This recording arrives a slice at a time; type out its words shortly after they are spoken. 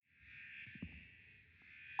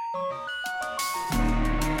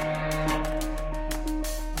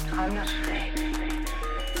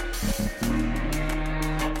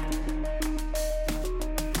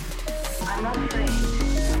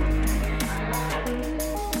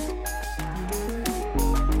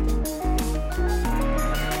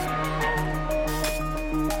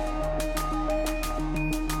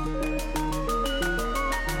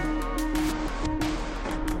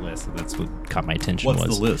attention What's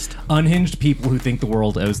was. the list? Unhinged people who think the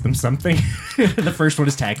world owes them something. The first one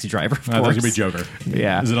is Taxi Driver, of I thought it course. could be Joker.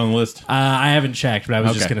 Yeah. Is it on the list? I haven't checked, but I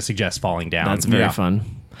was just Okay. going to suggest Falling Down. That's very Yeah. fun.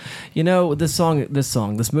 You know, this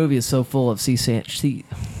movie is so full of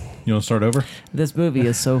You want to start over? this movie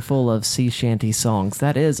is so full of sea shanty songs.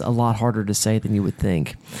 That is a lot harder to say than you would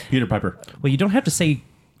think. Peter Piper. Well, you don't have to say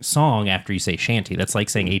song after you say shanty. That's like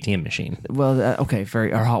saying ATM machine. Well, okay,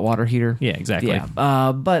 our hot water heater. Yeah, exactly.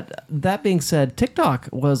 Yeah. But that being said, TikTok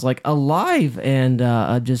was like alive and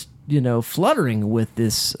just fluttering with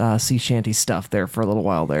this sea shanty stuff there for a little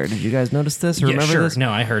while there. Did you guys notice this or Yeah, remember sure. this? No,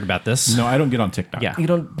 I heard about this. No, I don't get on TikTok. Yeah. You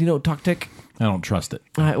don't talk tick? I don't trust it.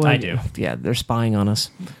 I do. Yeah, they're spying on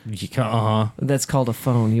us. Uh-huh. That's called a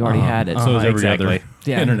phone. You already had it. So is every exactly. other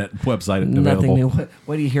Yeah. internet website Nothing available. new.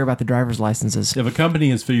 What do you hear about the driver's licenses? If a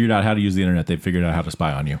company has figured out how to use the internet, they've figured out how to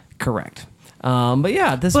spy on you. Correct. But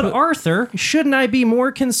yeah, this. But Arthur, shouldn't I be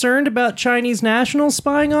more concerned about Chinese nationals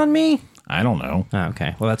spying on me? I don't know. Oh,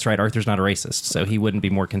 okay. Well, that's right. Arthur's not a racist, so he wouldn't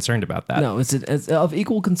be more concerned about that. No, it's of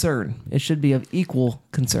equal concern. It should be of equal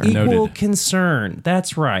concern. Equal Noted. concern.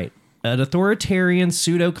 That's right. An authoritarian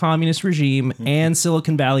pseudo-communist regime and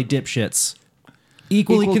Silicon Valley dipshits.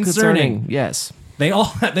 Equally Equal concerning. Yes. They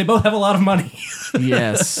both have a lot of money.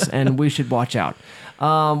 Yes, and we should watch out.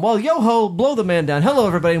 Well, yo-ho, blow the man down. Hello,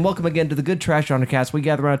 everybody, and welcome again to the Good Trash Genre Cast. We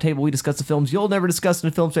gather around a table, we discuss the films you'll never discuss in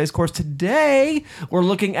a film space course. Today, we're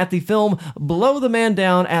looking at the film Blow the Man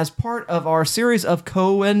Down as part of our series of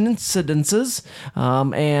coincidences,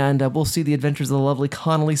 and we'll see the adventures of the lovely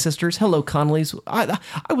Connolly sisters. Hello, Connollys.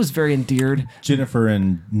 I was very endeared. Jennifer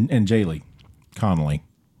and Jaylee Connolly.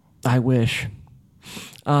 I wish.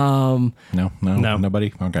 No, No.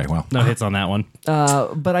 nobody. Okay, well, No hits on that one.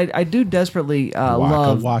 But I do desperately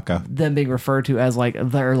love waka. them being referred to as like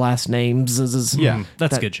their last names. Yeah,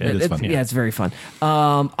 that's good shit. It is fun. Yeah, it's very fun.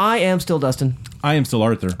 I am still Dustin. I am still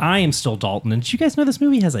Arthur. I am still Dalton. And did you guys know this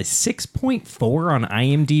movie has a 6.4 on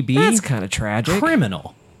IMDb? That's kind of tragic.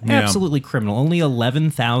 criminal. Yeah. Absolutely criminal. Only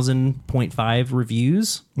 11,000.5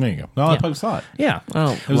 reviews. There you go. No, I probably saw it. Yeah.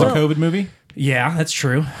 Oh, It was a COVID movie. Yeah, that's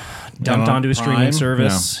true. Dumped on onto a streaming Prime?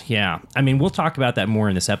 service. Yeah. I mean, we'll talk about that more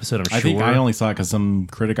in this episode, I'm sure. I think I only saw it because some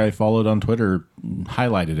critic I followed on Twitter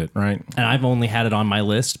highlighted it, right? And I've only had it on my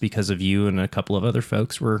list because of you and a couple of other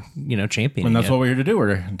folks were, championing And that's it. what we're here to do.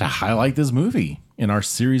 We're to highlight this movie in our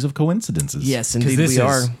series of coincidences. yes, Because indeed this we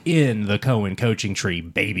are. is in the Cohen coaching tree,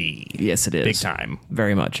 baby. Yes, it is. Big time.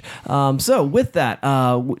 Very much. So with that,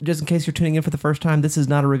 just in case you're tuning in for the first time, this is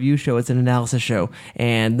not a review show. It's an analysis show.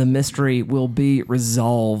 And the mystery will be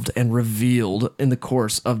resolved and revealed in the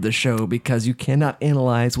course of the show because you cannot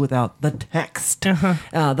analyze without the text.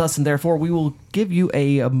 Thus and therefore, we will give you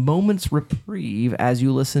a moment's reprieve as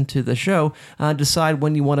you listen to the show. Decide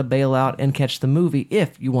when you want to bail out and catch the movie,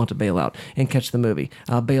 if you want to bail out and catch the movie.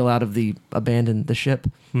 Bail out of the abandon the ship.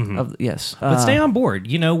 Yes. But stay on board.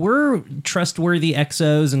 We're trustworthy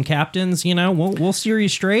XOs and captains. We'll steer you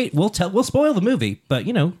straight. We'll spoil the movie, but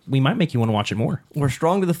we might make you want to watch it more. We're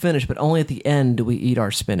strong to the finish, but only at the end do we eat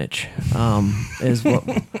our spinach. Is what.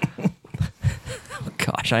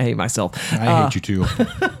 Gosh, I hate myself. I hate you too.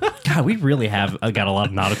 God, we really have got a lot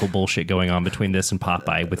of nautical bullshit going on between this and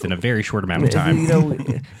Popeye within a very short amount of time.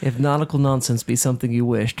 If nautical nonsense be something you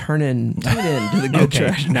wish, tune in to the Good Okay,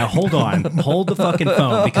 Trash. now hold on. Hold the fucking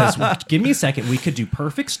phone because give me a second. We could do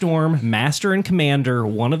Perfect Storm, Master and Commander,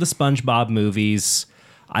 one of the SpongeBob movies.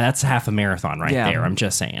 That's half a marathon right Yeah. there. I'm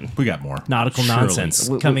just saying. We got more. Nautical Surely. nonsense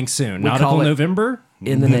coming soon. we Nautical call it November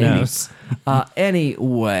in the Who Navy. knows?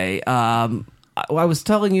 Anyway, I was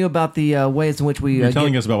telling you about the ways in which we You're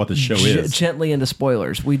telling us about what the show is. gently into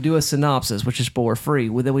spoilers. We do a synopsis, which is spoiler free.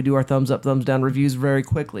 Then we do our thumbs up, thumbs down reviews very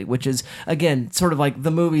quickly, which is again sort of like the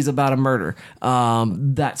movie's about a murder,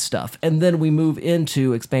 that stuff. And then we move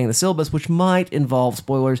into expanding the syllabus, which might involve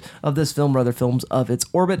spoilers of this film or other films of its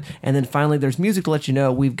orbit. And then finally, there's music to let you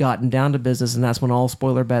know we've gotten down to business, and that's when all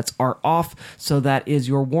spoiler bets are off. So that is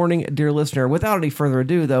your warning, dear listener. Without any further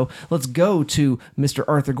ado, though, let's go to Mr.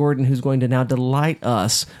 Arthur Gordon, who's going to now delight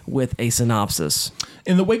us with a synopsis.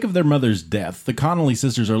 In the wake of their mother's death, the Connolly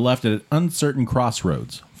sisters are left at an uncertain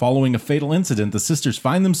crossroads. Following a fatal incident, the sisters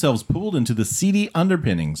find themselves pulled into the seedy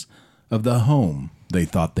underpinnings of the home they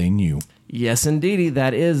thought they knew. Yes, indeedy,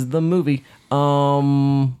 that is the movie.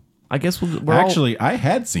 I guess we're Actually, I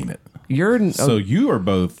had seen it. You're So you are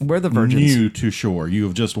both We're the virgins. new to shore. You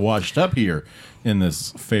have just washed up here in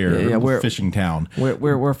this fair we're- fishing town.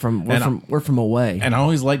 we're from away. And I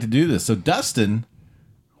always like to do this. So Dustin,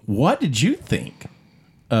 what did you think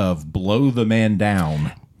of Blow the Man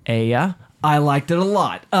Down? Yeah. I liked it a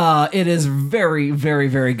lot. It is very, very,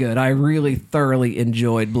 very good. I really thoroughly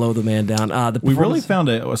enjoyed Blow the Man Down. We really found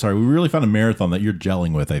a marathon that you're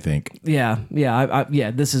gelling with, I think. Yeah.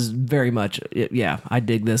 This is very much. I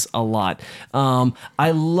dig this a lot.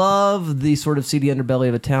 I love the sort of seedy underbelly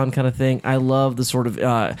of a town kind of thing. I love the sort of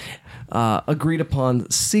agreed upon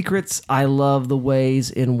secrets. I love the ways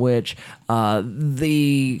in which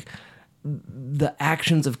the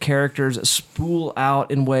actions of characters spool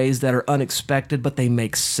out in ways that are unexpected, but they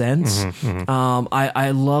make sense.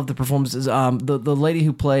 I love the performances. The lady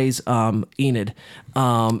who plays Enid,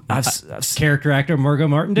 Character actor Margot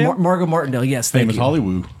Martindale. Margot Martindale, yes, thank Famous you.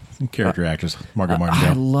 Hollywood character actress, Margot I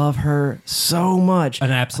Martindale. love her so much.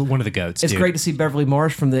 An absolute one of the goats. It's dude. great to see Beverly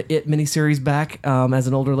Marsh from the It miniseries back as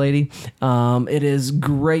an older lady. It is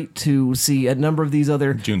great to see a number of these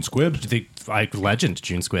other June Squibb. The legend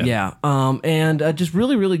June Squibb. Yeah, and just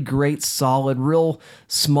really, really great, solid, real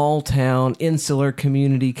small town, insular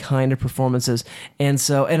community kind of performances. And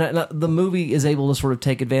so, the movie is able to sort of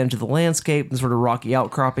take advantage of the landscape and sort of rocky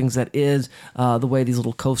outcroppings that is the way these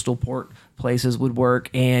little coastal port places would work,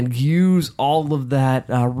 and use all of that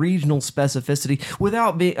regional specificity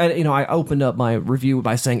without being. I opened up my review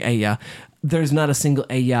by saying, "Hey, yeah." There's not a single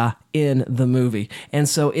in the movie. And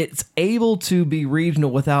so it's able to be regional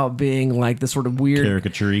without being like the sort of weird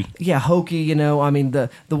Caricature-y. Yeah, hokey, I mean, the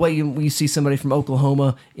way you see somebody from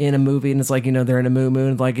Oklahoma in a movie and it's like, they're in a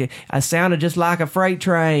moon, like, I sounded just like a freight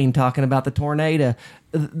train talking about the tornado.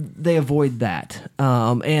 They avoid that.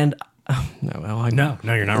 No,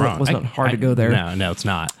 you're not wrong. It was not hard to go there. No, it's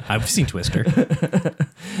not. I've seen Twister.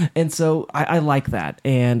 And so I like that,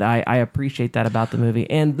 and I appreciate that about the movie,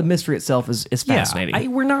 and the mystery itself is fascinating. Yeah,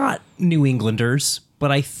 we're not New Englanders,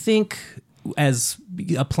 but I think as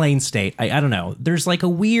a plain state, I don't know. There's like a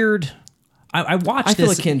weird. I watched I this.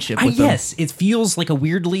 feel a kinship with them. Yes, it feels like a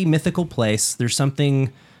weirdly mythical place. There's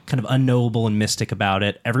something kind of unknowable and mystic about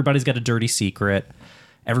it. Everybody's got a dirty secret.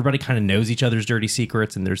 Everybody kind of knows each other's dirty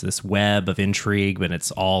secrets, and there's this web of intrigue, but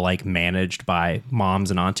it's all like managed by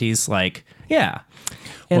moms and aunties. Like, yeah.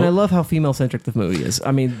 And I love how female-centric the movie is.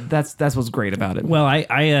 I mean, that's what's great about it. Well,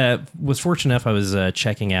 I was fortunate enough. I was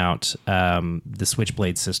checking out the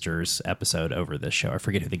Switchblade Sisters episode over this show. I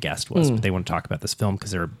forget who the guest was, but they want to talk about this film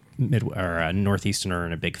because they're a Northeasterner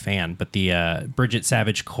and a big fan. But the Bridget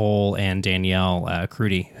Savage Cole and Danielle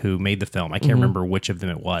Crudy, who made the film, I can't remember which of them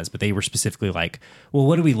it was, but they were specifically like, well,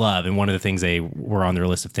 what do we love? And one of the things they were on their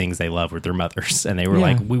list of things they love were their mothers. And they were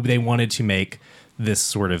like, they wanted to make this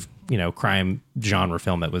sort of crime genre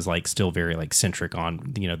film that was like still very like centric on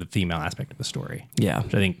the female aspect of the story. Yeah,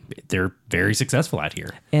 which I think they're very successful at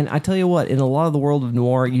here. And I tell you what, in a lot of the world of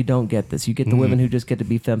noir, you don't get this. You get the women who just get to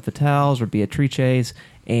be femme fatales or Beatrices,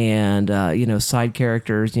 and side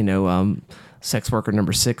characters. Sex worker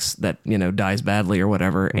number 6 that dies badly or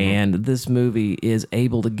whatever, and this movie is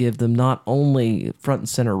able to give them not only front and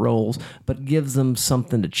center roles, but gives them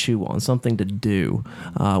something to chew on, something to do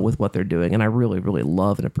with what they're doing, and I really, really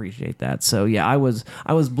love and appreciate that. So yeah, I was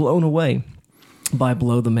blown away by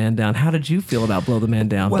Blow the Man Down. How did you feel about Blow the Man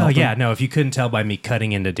Down? Well, Dalton? yeah, no, if you couldn't tell by me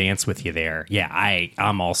cutting into Dance With You there, yeah,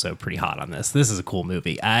 I'm also pretty hot on this. This is a cool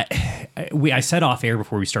movie. I said off air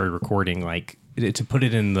before we started recording, like, to put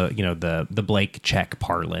it in the Blake Check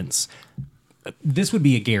parlance, this would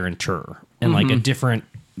be a guarantor and like a different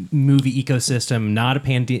movie ecosystem, not a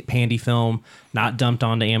pandy film, not dumped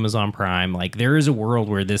onto Amazon Prime. Like, there is a world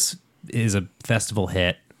where this is a festival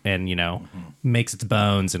hit and makes its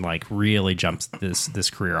bones and like really jumps this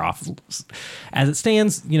career off. As it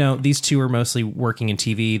stands, these two are mostly working in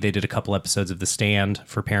TV. They did a couple episodes of The Stand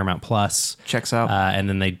for Paramount Plus. Checks out. And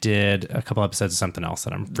then they did a couple episodes of something else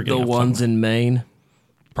that I'm forgetting. The ones in Maine,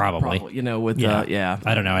 probably. with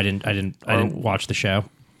I don't know. I didn't watch the show.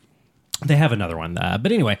 They have another one,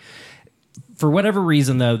 but anyway. For whatever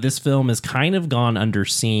reason, though, this film has kind of gone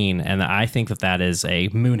underseen, and I think that is a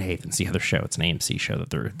Moonhaven's the other show. It's an AMC show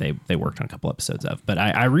that they worked on a couple episodes of. But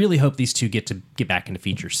I really hope these two get back into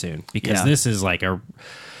features soon, because this is like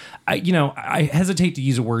I hesitate to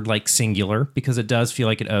use a word like singular because it does feel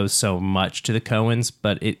like it owes so much to the Coens,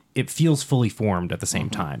 but it feels fully formed at the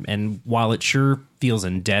same time. And while it sure feels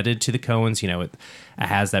indebted to the Coens, it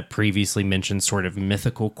has that previously mentioned sort of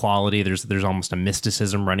mythical quality. There's almost a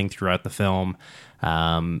mysticism running throughout the film.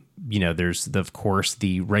 There's of course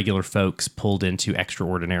the regular folks pulled into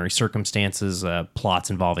extraordinary circumstances, plots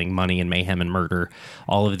involving money and mayhem and murder,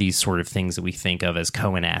 all of these sort of things that we think of as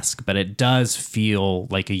Coen-esque, but it does feel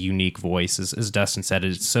like a unique voice. As Dustin said,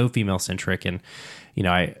 it's so female centric. And,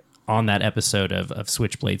 on that episode of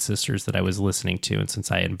Switchblade Sisters that I was listening to, and since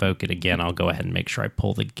I invoke it again, I'll go ahead and make sure I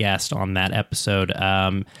pull the guest on that episode.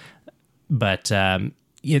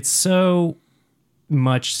 it's so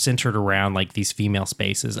much centered around like these female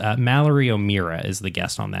spaces. Mallory O'Meara is the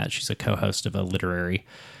guest on that. She's a co-host of a literary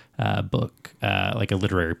book, like a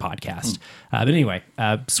literary podcast. But anyway,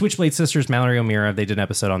 Switchblade Sisters, Mallory O'Meara, they did an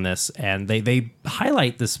episode on this, and they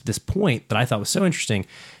highlight this point that I thought was so interesting,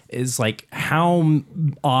 is like how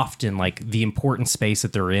often like the important space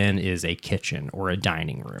that they're in is a kitchen or a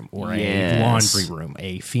dining room or a laundry room,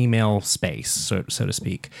 a female space, so to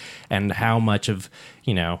speak, and how much of,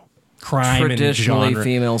 crime traditionally and genre.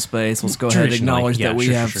 female space. Let's go ahead and acknowledge that we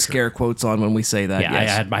have sure. scare quotes on when we say that. Yeah,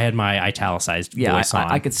 yes. I had my italicized voice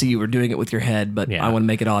on. I could see you were doing it with your head, but I want to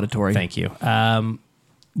make it auditory. Thank you.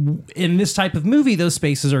 In this type of movie, those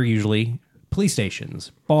spaces are usually police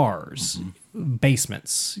stations, bars,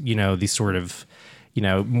 basements, these sort of,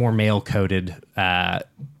 more male-coded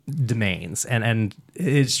domains. And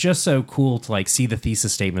it's just so cool to, like, see the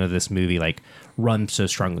thesis statement of this movie, like, run so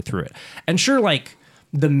strongly through it. And sure, like,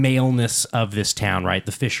 the maleness of this town, right?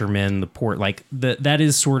 The fishermen, the port, like, that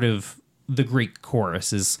is sort of the Greek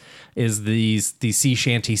chorus is these sea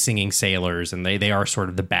shanty singing sailors, and they are sort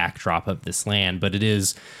of the backdrop of this land, but it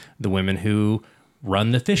is the women who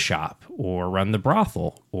run the fish shop or run the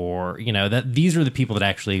brothel, or that these are the people that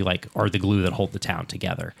actually like are the glue that hold the town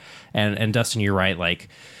together. And Dustin, you're right, like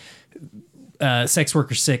Sex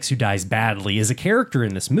Worker 6, who dies badly, is a character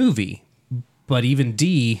in this movie, but even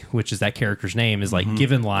Dee, which is that character's name, is like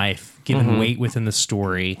given life, given weight within the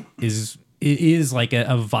story, is like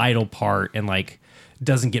a vital part, and like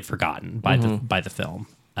doesn't get forgotten by the film.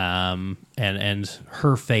 And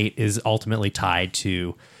her fate is ultimately tied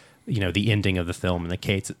to the ending of the film and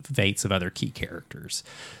the fates of other key characters.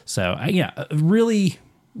 So a really,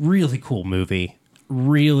 really cool movie.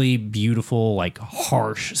 Really beautiful, like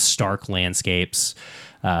harsh, stark landscapes.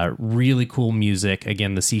 Really cool music.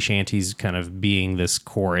 Again, the sea shanties kind of being this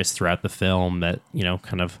chorus throughout the film that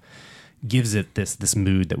kind of gives it this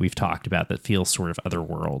mood that we've talked about that feels sort of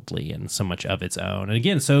otherworldly and so much of its own. And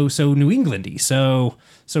again, so New England-y, so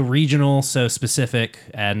regional, so specific,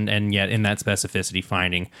 and yet in that specificity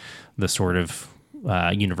finding the sort of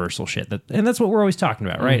universal shit and that's what we're always talking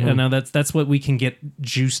about, right? I know that's what we can get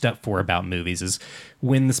juiced up for about movies, is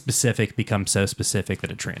when the specific becomes so specific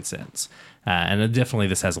that it transcends. And definitely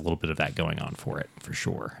this has a little bit of that going on for it, for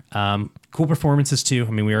sure. Cool performances too.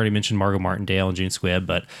 I mean, we already mentioned Margot Martindale and June Squibb,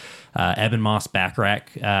 but Evan Moss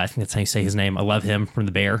Backrack, I think that's how you say his name. I love him from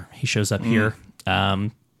The Bear. He shows up here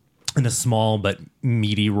in a small but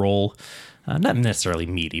meaty role. Not necessarily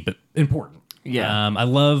meaty, but important. Yeah. I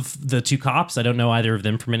love the two cops. I don't know either of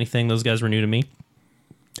them from anything. Those guys were new to me,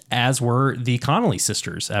 as were the Connolly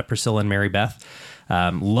sisters, Priscilla and Mary Beth.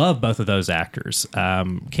 Love both of those actors.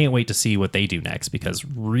 Can't wait to see what they do next, because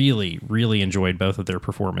really, really enjoyed both of their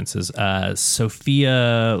performances.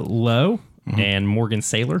 Sophia Lowe and Morgan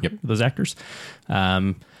Saylor, those actors.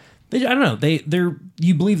 I don't know. They're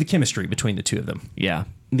you believe the chemistry between the two of them. Yeah.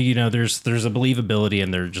 There's a believability,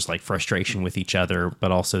 and there's just like frustration with each other,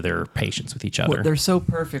 but also their patience with each other. Well, they're so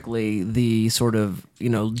perfectly the sort of,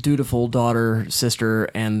 dutiful daughter, sister,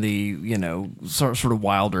 and the, sort of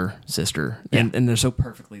wilder sister. And they're so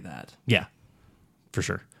perfectly that. Yeah, for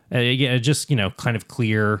sure. Just, kind of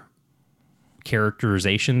clear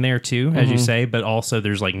characterization there too, as you say, but also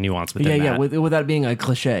there's like nuance within that. Yeah, without being a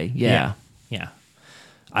cliche. Yeah.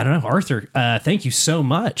 I don't know, Arthur, thank you so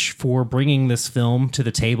much for bringing this film to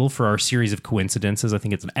the table for our series of coincidences. I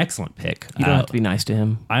think it's an excellent pick. You don't have to be nice to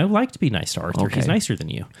him. I like to be nice to Arthur. Okay. He's nicer than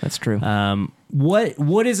you. That's true.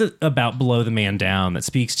 What is it about Below the Man Down that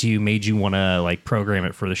speaks to you, made you want to like program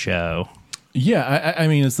it for the show? Yeah, I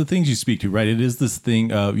mean, it's the things you speak to, right? It is this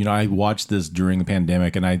thing of, I watched this during the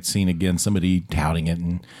pandemic, and I'd seen, again, somebody touting it,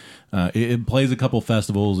 and it plays a couple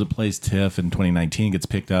festivals. It plays TIFF in 2019, gets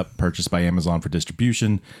picked up, purchased by Amazon for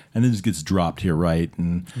distribution, and then just gets dropped here, right?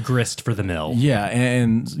 And grist for the mill. Yeah,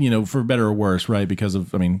 and for better or worse, right? Because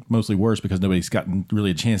of, mostly worse, because nobody's gotten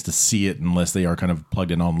really a chance to see it unless they are kind of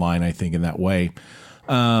plugged in online, I think, in that way.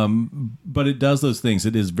 But it does those things.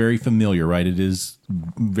 It is very familiar, right? It is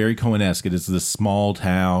very Coen-esque. It is this small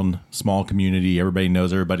town, small community. Everybody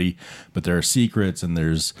knows everybody, but there are secrets, and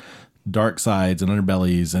there's dark sides and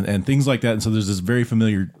underbellies and things like that. And so there's this very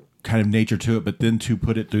familiar kind of nature to it, but then to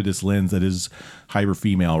put it through this lens that is hyper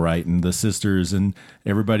female, right? And the sisters and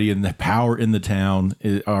everybody in the power in the town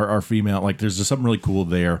are female. Like, there's just something really cool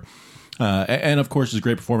there. And of course, it's a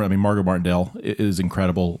great performance. I mean, Margot Martindale is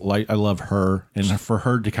incredible. Like, I love her, and for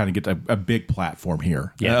her to kind of get a big platform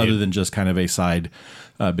here, other than just kind of a side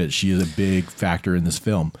bit, she is a big factor in this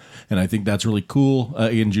film, and I think that's really cool.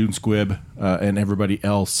 Again, June Squibb and everybody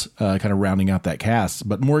else kind of rounding out that cast.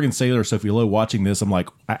 But Morgan Saylor, Sophie Lowe, watching this, I'm like,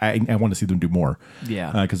 I want to see them do more,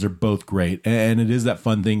 because they're both great, and it is that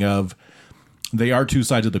fun thing of. They are two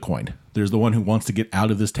sides of the coin. There's the one who wants to get out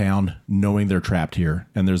of this town knowing they're trapped here.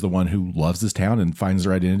 And there's the one who loves this town and finds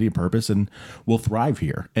their identity and purpose and will thrive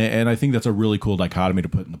here. And I think that's a really cool dichotomy to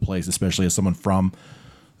put into place, especially as someone from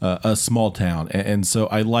a small town. And so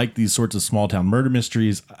I like these sorts of small town murder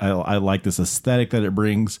mysteries. I like this aesthetic that it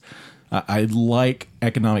brings. I like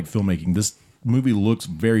economic filmmaking. This movie looks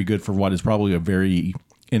very good for what is probably a very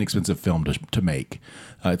inexpensive film to make.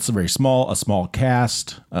 It's a small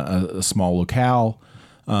cast, a small locale,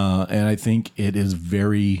 and I think it is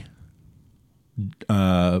very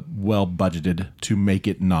well budgeted to make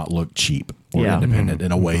it not look cheap or independent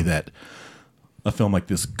in a way that a film like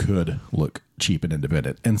this could look cheap and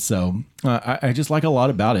independent. And so I just like a lot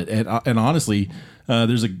about it. And honestly,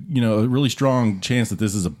 there's a really strong chance that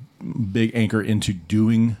this is a big anchor into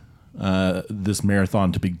doing this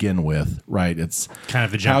marathon to begin with, right? It's kind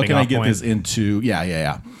of a jumping off point. How can I get this into?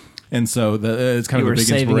 Yeah. And so it's kind of a big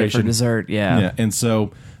saving inspiration. It for dessert, yeah. And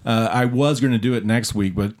so I was going to do it next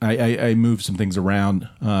week, but I moved some things around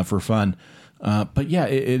for fun. But yeah,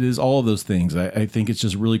 it is all of those things. I think it's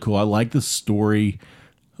just really cool. I like the story,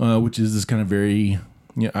 which is this kind of very.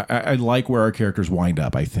 I like where our characters wind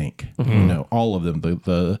up. I think all of them.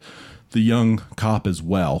 The young cop as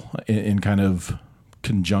well, in kind of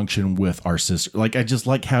conjunction with our sister. Like, I just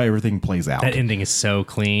like how everything plays out. That ending is so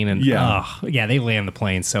clean, and they land the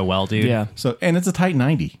plane so well, dude. Yeah. So, and it's a tight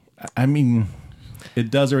 90. I mean, it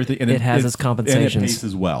does everything, and it has its compensations. And it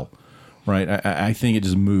paces well, right? I think it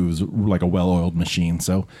just moves like a well-oiled machine.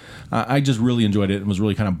 So, I just really enjoyed it and was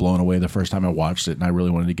really kind of blown away the first time I watched it, and I really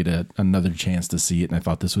wanted to get another chance to see it, and I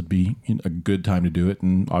thought this would be a good time to do it,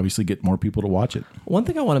 and obviously get more people to watch it. One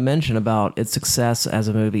thing I want to mention about its success as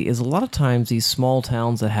a movie is a lot of times these small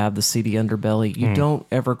towns that have the seedy underbelly, you don't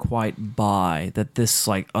ever quite buy that this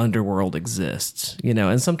like underworld exists,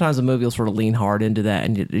 and sometimes a movie will sort of lean hard into that,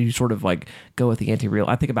 and you sort of like go with the anti-real.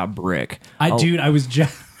 I think about Brick.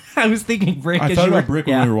 I was thinking Brick. I thought about Brick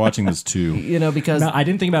when we were watching this too. Because I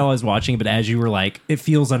didn't think about it while I was watching, but as you were like, it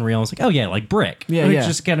feels unreal. I was like, oh yeah, like Brick. Yeah, It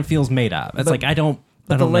just kind of feels made up. It's like I don't.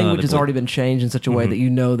 But the language has already been changed in such a way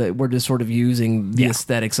that that we're just sort of using the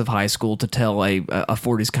aesthetics of high school to tell a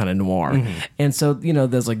 40s kind of noir. And so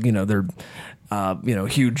there's like there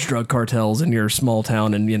huge drug cartels in your small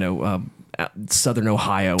town and southern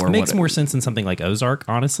Ohio or it makes more sense than something like Ozark.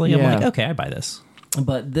 Honestly, I'm like, okay, I buy this.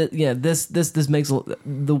 But this makes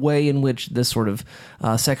the way in which this sort of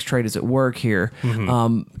sex trade is at work here.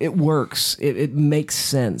 It works. It makes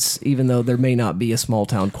sense, even though there may not be a small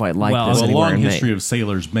town quite like this. A anywhere long in history Maine. of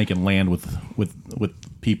sailors making land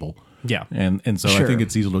with people. Yeah, and so I think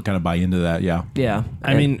it's easy to kind of buy into that. Yeah.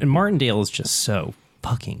 I mean, and Martindale is just so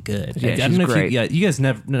fucking good. Yeah, I don't she's know great. if you guys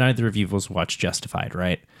neither of you have watched Justified,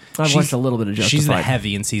 right? I've watched a little bit of Justified. She's the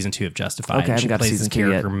heavy in season 2 of Justified. Okay, I haven't she got to plays season this 2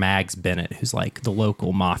 character yet. Mags Bennett, who's like the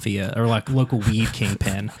local mafia or like local weed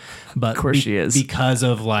kingpin. But Of course she is. because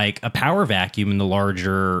of like a power vacuum in the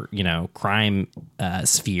larger crime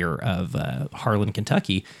sphere of Harlan,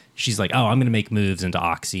 Kentucky. She's like, oh, I'm going to make moves into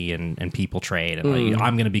Oxy and people trade, and like,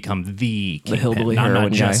 I'm going to become the kingpin. hillbilly I'm heroin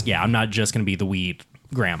not just guy. I'm not just going to be the weed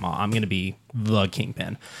grandma. I'm going to be the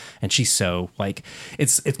kingpin. And she's so like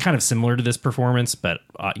it's kind of similar to this performance, but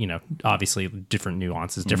obviously different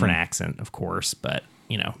nuances, different accent, of course, but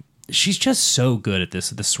she's just so good at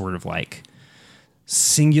this sort of like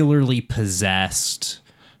singularly possessed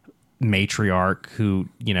matriarch who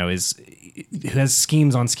has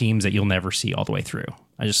schemes on schemes that you'll never see all the way through.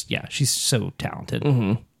 She's so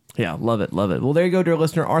talented. Yeah, love it. Well, there you go, dear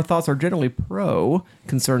listener. Our thoughts are generally pro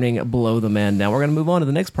concerning Below the Man. Now we're going to move on to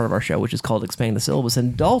the next part of our show, which is called Expanding the Syllabus,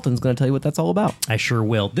 and Dalton's going to tell you what that's all about. I sure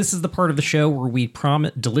will. This is the part of the show where we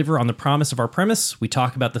deliver on the promise of our premise. We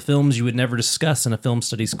talk about the films you would never discuss in a film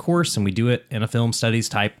studies course, and we do it in a film studies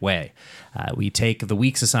type way. We take the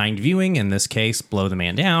week's assigned viewing, in this case, Blow the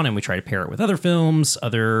Man Down, and we try to pair it with other films,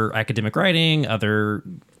 other academic writing, other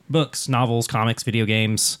books, novels, comics, video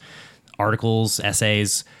games, articles,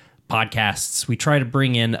 essays, podcasts. We try to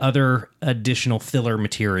bring in other additional filler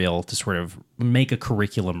material to sort of make a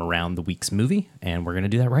curriculum around the week's movie, and we're going to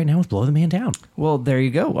do that right now with Blow the Man Down. Well, there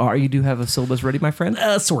you go. You do have a syllabus ready, my friend?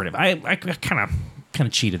 Sort of. I kind of kind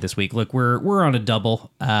of cheated this week. Look, we're on a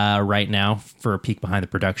double right now for a peek behind the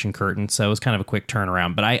production curtain, so it was kind of a quick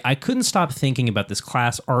turnaround. But I couldn't stop thinking about this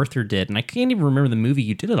class Arthur did, and I can't even remember the movie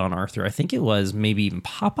you did it on, Arthur. I think it was maybe even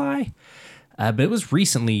Popeye. But it was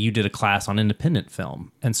recently you did a class on independent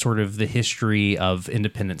film and sort of the history of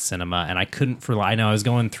independent cinema. And I couldn't I know I was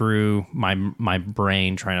going through my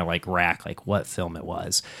brain trying to like rack like what film it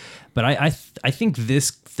was. But I think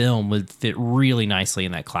this film would fit really nicely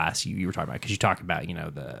in that class you were talking about, because you talked about, you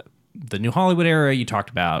know, the New Hollywood era. You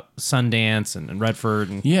talked about Sundance and Redford.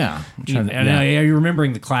 And, Yeah. you're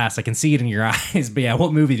remembering the class. I can see it in your eyes. But yeah,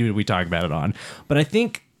 what movie did we talk about it on? But I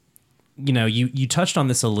think, you know, you touched on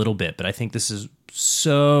this a little bit, but I think this is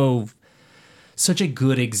such a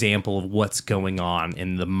good example of what's going on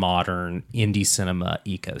in the modern indie cinema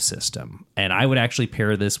ecosystem. And I would actually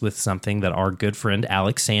pair this with something that our good friend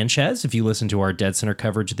Alex Sanchez, if you listen to our Dead Center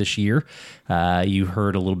coverage this year, you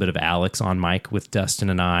heard a little bit of Alex on mic with Dustin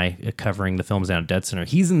and I covering the films down at Dead Center.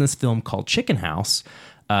 He's in this film called Chicken House,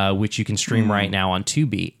 which you can stream right now on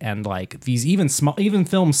Tubi. And like these even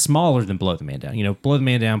films smaller than Below the Man Down, you know, Below the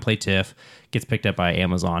Man Down, Play TIFF, gets picked up by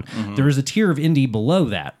Amazon. There is a tier of indie below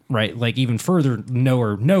that, right? Like even further,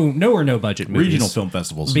 no budget movies. Regional film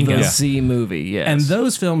festivals. Bingo. The C movie, yes. And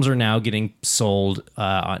those films are now getting sold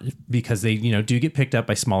because they, you know, do get picked up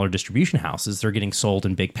by smaller distribution houses. They're getting sold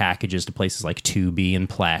in big packages to places like Tubi and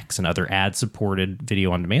Plex and other ad-supported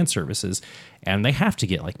video-on-demand services. And they have to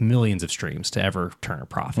get like millions of streams to ever turn a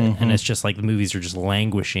profit. And it's just like the movies are just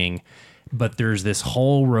languishing. But there's this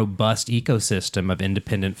whole robust ecosystem of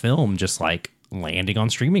independent film just like landing on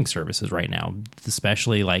streaming services right now,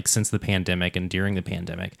 especially like since the pandemic and during the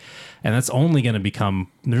pandemic. And that's only going to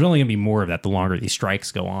there's only going to be more of that the longer these strikes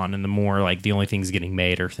go on, and the more like the only things getting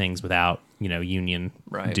made are things without, you know, union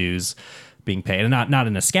dues being paid. And not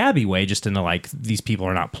in a scabby way, just in the like these people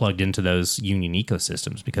are not plugged into those union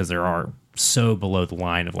ecosystems because there are so below the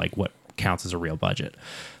line of like what counts as a real budget.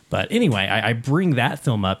 But anyway, I bring that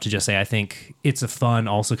film up to just say I think it's a fun,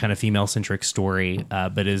 also kind of female-centric story,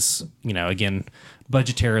 but is, you know, again,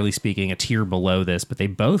 budgetarily speaking, a tier below this. But they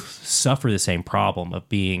both suffer the same problem of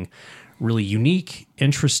being really unique,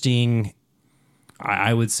 interesting,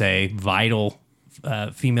 I would say vital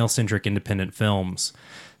female-centric independent films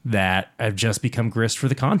that have just become grist for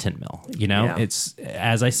the content mill. You know, It's,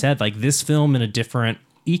 as I said, like this film in a different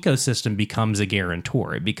ecosystem becomes a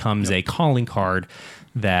guarantor. It becomes a calling card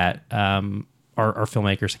that our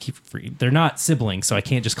filmmakers keep free. They're not siblings, so I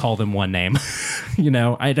can't just call them one name. You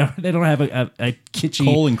know, they don't have a kitschy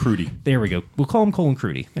Cole and Crudy. There we go. We'll call them Cole and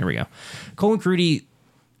Crudy. There we go. Cole and Crudy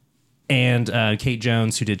and Kate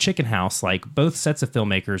Jones, who did Chicken House, like both sets of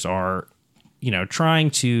filmmakers are, you know,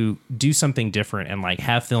 trying to do something different and like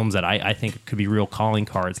have films that I think could be real calling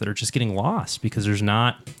cards that are just getting lost because there's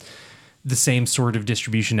not the same sort of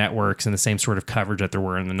distribution networks and the same sort of coverage that there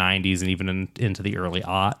were in the 90s and even into the early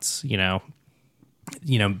aughts. You know,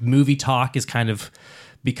 Movie Talk is kind of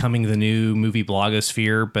becoming the new movie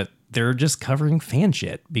blogosphere, but they're just covering fan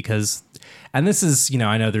shit because, and this is, you know,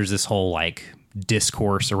 I know there's this whole like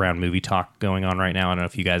discourse around Movie Talk going on right now. I don't know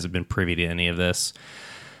if you guys have been privy to any of this.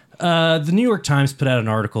 The New York Times put out an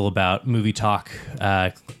article about Movie Talk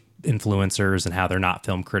influencers and how they're not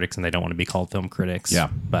film critics and they don't want to be called film critics. Yeah,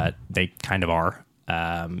 but they kind of are.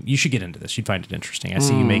 You should get into this. You'd find it interesting. I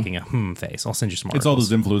see you making a face. I'll send you some articles. It's all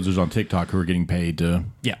those influencers on TikTok who are getting paid to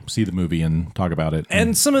see the movie and talk about it.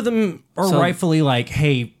 And some of them are rightfully like,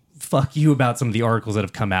 hey, fuck you about some of the articles that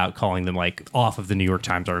have come out calling them like off of the New York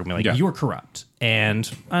Times article. Like, you're corrupt. And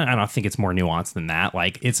I don't think it's more nuanced than that.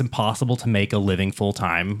 Like, it's impossible to make a living full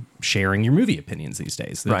time sharing your movie opinions these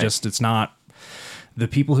days. It's not. The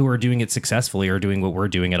people who are doing it successfully are doing what we're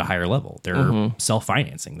doing at a higher level. They're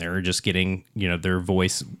self-financing. They're just getting, you know, their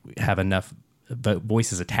voice, have enough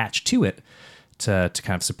voices attached to it to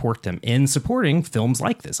kind of support them in supporting films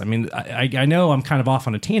like this. I mean, I know I'm kind of off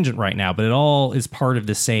on a tangent right now, but it all is part of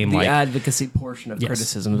the same the advocacy portion of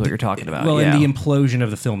criticism is what you're talking about. Well, and the implosion of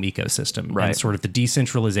the film ecosystem, and sort of the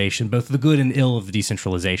decentralization, both the good and ill of the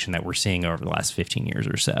decentralization that we're seeing over the last 15 years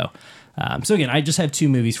or so. So again, I just have two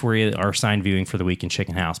movies for you that are assigned viewing for the week in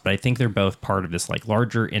Chicken House, but I think they're both part of this like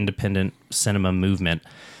larger independent cinema movement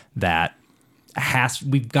that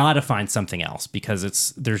we've got to find something else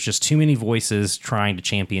because there's just too many voices trying to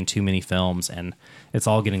champion too many films and it's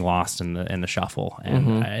all getting lost in the shuffle.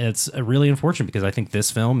 And it's really unfortunate because I think this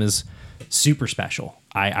film is super special.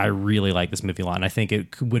 I really like this movie a lot, and I think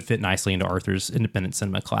it would fit nicely into Arthur's independent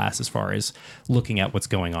cinema class as far as looking at what's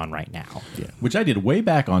going on right now. Yeah, which I did way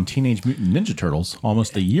back on Teenage Mutant Ninja Turtles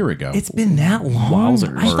almost a year ago. It's been that long.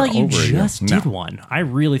 Wowzers. I thought you just did one. I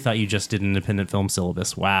really thought you just did an independent film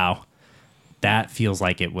syllabus. Wow. that feels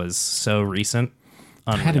like it was so recent.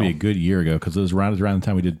 It had to be a good year ago because it was around the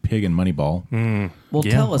time we did Pig and Moneyball. Well,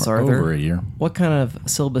 Yeah, tell us, or Arthur. over a year. What kind of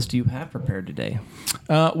syllabus do you have prepared today?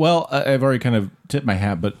 Well, I've already kind of tipped my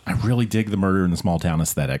hat, but I really dig the Murder in the Small Town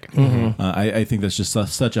aesthetic. I think that's just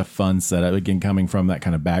such a fun setup. Again, coming from that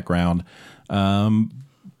kind of background.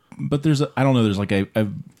 But there's like a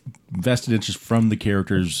vested interest from the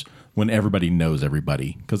characters when everybody knows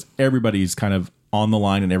everybody, because everybody's kind of on the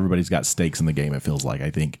line and everybody's got stakes in the game. It feels like, I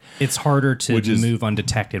think, It's harder to move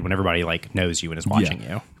undetected when everybody like knows you and is watching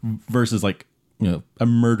you. versus like, a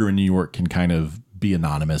murder in New York can kind of be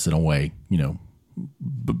anonymous in a way,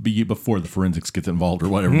 be before the forensics gets involved or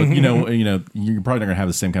whatever. But you're probably not gonna have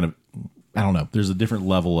the same kind of, I don't know. There's a different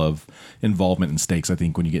level of involvement and stakes, I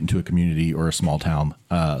think, when you get into a community or a small town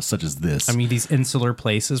such as this. I mean, these insular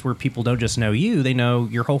places where people don't just know you; they know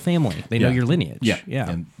your whole family. They know your lineage. Yeah.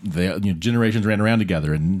 And they, generations ran around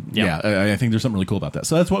together, and I think there's something really cool about that.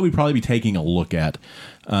 So that's what we'd probably be taking a look at.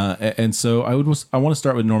 And so I want to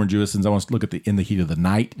start with Norman Jewison's. I want to look at In the Heat of the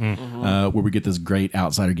Night, where we get this great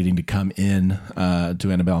outsider getting to come in to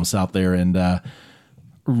Antebellum South there and.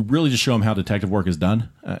 Really just show them how detective work is done,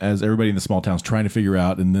 as everybody in the small town's trying to figure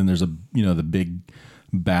out. And then there's the big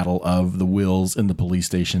battle of the wills in the police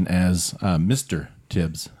station as Mr.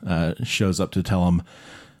 Tibbs shows up to tell them,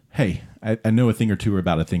 hey, I know a thing or two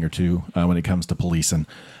about a thing or two when it comes to policing.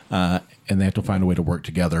 And they have to find a way to work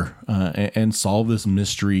together and solve this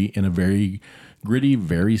mystery in a very gritty,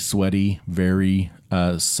 very sweaty, very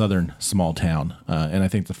southern small town. And I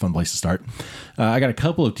think it's a fun place to start. I got a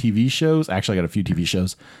couple of TV shows. Actually, I got a few TV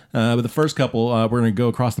shows. But the first couple, we're going to go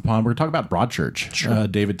across the pond. We're going to talk about Broadchurch. Sure.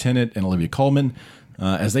 David Tennant and Olivia Colman,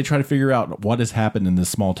 as they try to figure out what has happened in this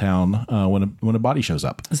small town when a body shows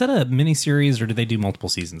up. Is that a miniseries or do they do multiple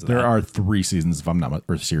seasons of that? There are 3 seasons, if I'm not,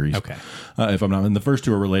 or series. Okay. If I'm not, and the first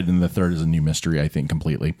 2 are related, and the third is a new mystery, I think,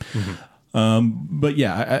 completely. But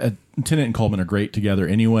yeah, Tennant and Coleman are great together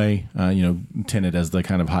anyway. Tennant as the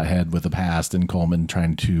kind of hothead with the past, and Coleman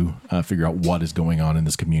trying to figure out what is going on in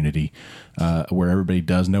this community, where everybody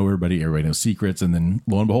does know everybody knows secrets, and then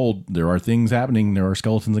lo and behold, there are things happening. There are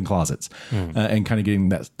skeletons in closets, and kind of getting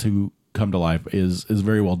that to come to life is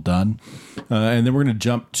very well done. And then we're going to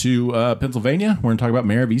jump to Pennsylvania. We're going to talk about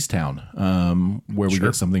Mayor of Easttown, where we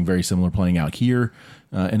get something very similar playing out here.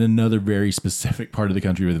 In another very specific part of the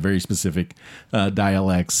country with very specific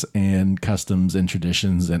dialects and customs and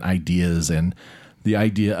traditions and ideas, and the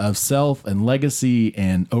idea of self and legacy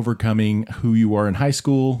and overcoming who you are in high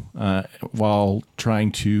school while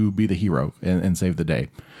trying to be the hero and save the day.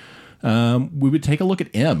 We would take a look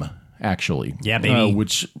at M, actually. Yeah, baby.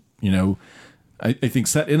 Which, I think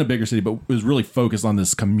set in a bigger city, but was really focused on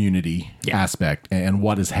this community aspect and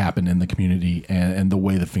what has happened in the community and the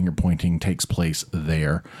way the finger pointing takes place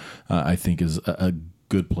there, I think is a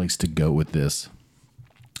good place to go with this.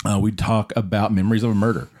 We talk about Memories of a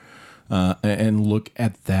Murder and look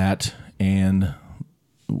at that and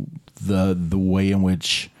the way in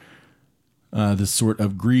which this sort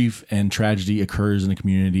of grief and tragedy occurs in a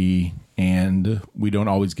community, and we don't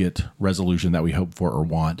always get resolution that we hope for or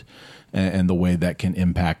want, and the way that can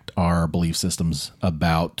impact our belief systems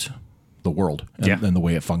about the world and the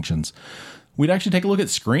way it functions. We'd actually take a look at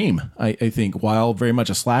Scream. I think, while very much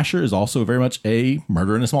a slasher, is also very much a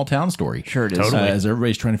murder in a small town story. Sure it is. Totally. As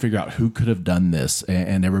everybody's trying to figure out who could have done this,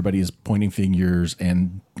 and everybody is pointing fingers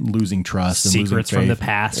and losing trust. And Secrets losing from the faith.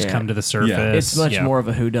 past come to the surface. Yeah. It's much more of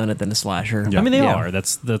a whodunit than a slasher. I mean, they Yeah. are.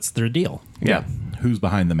 That's their deal. Yeah. Who's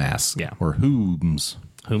behind the mask? Yeah. Or whom's?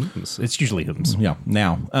 Whom's? It's usually whom's. Yeah.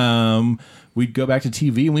 Now, we'd go back to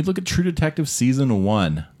TV and we'd look at True Detective Season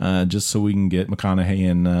 1, just so we can get McConaughey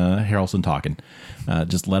and Harrelson talking.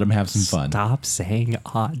 Just let them have some fun. Stop saying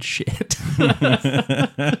odd shit.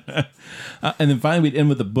 And then finally, we'd end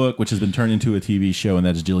with the book, which has been turned into a TV show, and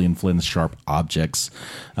that is Gillian Flynn's Sharp Objects,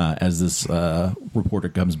 as this reporter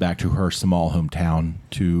comes back to her small hometown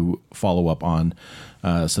to follow up on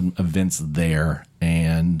some events there,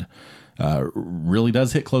 and really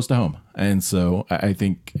does hit close to home. And so I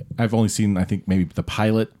think I've only seen, maybe the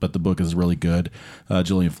pilot, but the book is really good.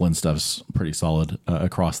 Gillian Flynn stuff's pretty solid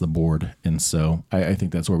across the board. And so I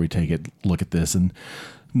think that's where we take it, look at this. And,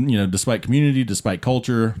 despite community, despite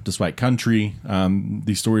culture, despite country,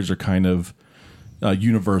 these stories are kind of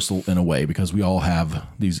universal in a way, because we all have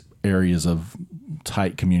these areas of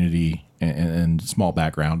tight community and small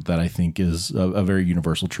background that I think is a very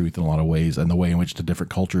universal truth in a lot of ways, and the way in which the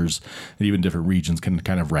different cultures and even different regions can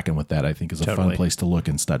kind of reckon with that, I think, is a fun place to look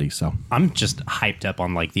and study. So I'm just hyped up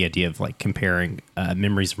on like the idea of like comparing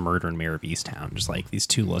Memories of Murder and Mayor of Easttown, just like these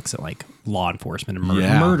two looks at like law enforcement and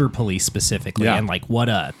murder police specifically, and like what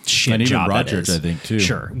a shit and even job Broadchurch, that is. I think, too.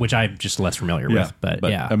 Sure, which I'm just less familiar with, but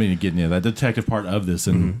yeah. I mean, again, that detective part of this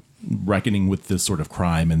and reckoning with this sort of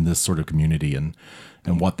crime and this sort of community and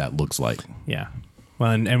what that looks like. Yeah.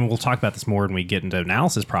 Well, and we'll talk about this more when we get into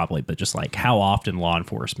analysis probably, but just like how often law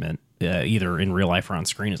enforcement, either in real life or on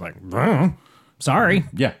screen, is like, sorry.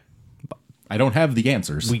 Yeah. I don't have the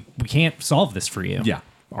answers. We can't solve this for you. Yeah.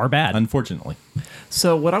 Our bad. Unfortunately.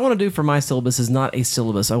 So what I want to do for my syllabus is not a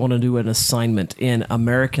syllabus. I want to do an assignment in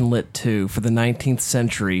American Lit 2 for the 19th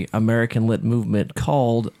century American Lit movement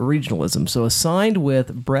called regionalism. So assigned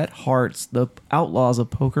with Bret Hart's The Outlaws of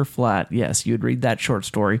Poker Flat. Yes, you would read that short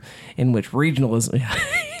story in which regionalism...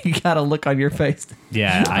 You got a look on your face.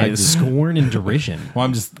 Yeah, I scorn and derision. Well,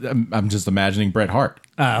 I'm just imagining Bret Hart.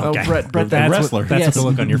 Okay. Bret the wrestler. That's the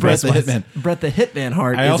look on your face. Bret the Hitman. Bret the Hitman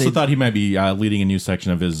Hart. I also thought he might be leading a new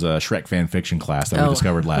section of his Shrek fan fiction class that we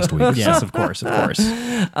discovered last week. Yes, of course.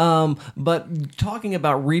 But talking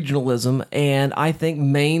about regionalism, and I think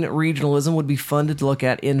Maine regionalism would be fun to look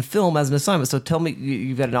at in film as an assignment. So tell me,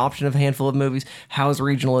 you've got an option of a handful of movies. How is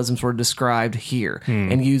regionalism sort of described here?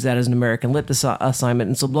 And use that as an American Lit assignment.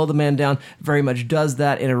 And so Blow the Man Down very much does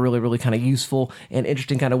that in a really, really kind of useful and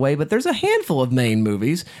interesting kind of way. But there's a handful of Maine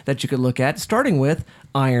movies that you could look at, starting with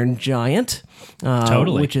Iron Giant,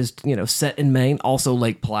 which is set in Maine, also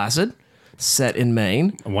Lake Placid, set in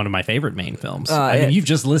Maine. One of my favorite Maine films. I mean, you've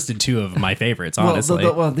just listed two of my favorites, honestly.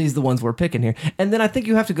 Well, these are the ones we're picking here. And then I think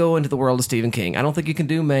you have to go into the world of Stephen King. I don't think you can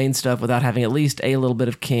do Maine stuff without having at least a little bit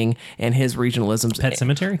of King and his regionalisms. Pet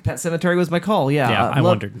Sematary? Pet Sematary was my call, yeah. Yeah, I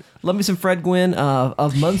wondered. Love me some Fred Gwynn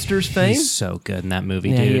of Munsters fame. He's so good in that movie,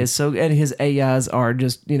 yeah, dude. He is so, and his AIs are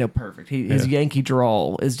just perfect. His Yankee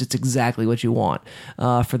drawl is just exactly what you want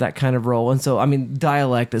for that kind of role. And so, I mean,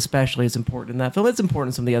 dialect especially is important in that film. It's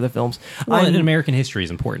important in some of the other films. Well, in American history is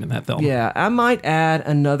important in that film. Yeah, I might add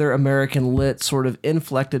another American Lit sort of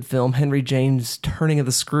inflected film, Henry James' Turning of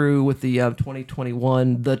the Screw with the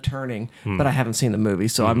 2021 The Turning, but I haven't seen the movie,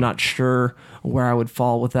 so I'm not sure where I would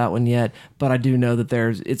fall with that one yet. But I do know that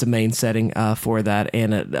it's a main setting for that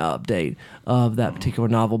and an update of that particular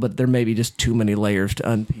novel. But there may be just too many layers to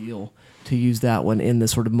unpeel to use that one in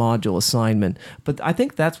this sort of module assignment. But I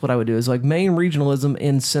think that's what I would do, is like Maine regionalism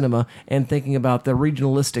in cinema and thinking about the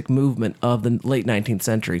regionalistic movement of the late 19th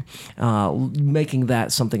century, making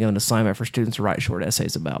that something of an assignment for students to write short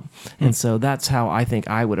essays about. And so that's how I think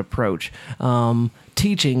I would approach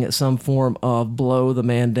teaching some form of Blow the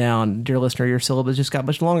Man Down. Dear listener, your syllabus just got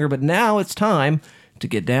much longer, but now it's time to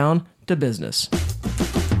get down to business.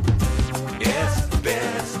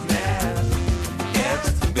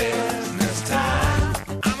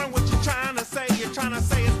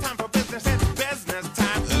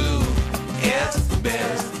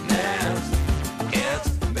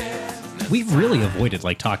 We've really avoided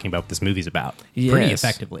like talking about what this movie's about pretty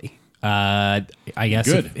effectively. I guess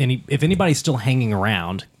Good. if anybody's still hanging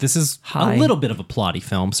around, this is a little bit of a plotty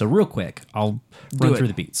film. So real quick, I'll run through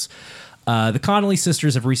the beats. The Connolly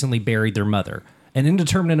sisters have recently buried their mother. An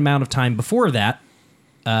indeterminate amount of time before that,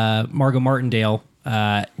 Margot Martindale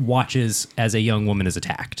watches as a young woman is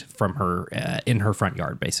attacked from her in her front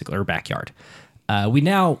yard, basically, or backyard. We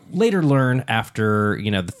now later learn after,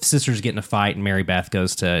 the sisters get in a fight and Mary Beth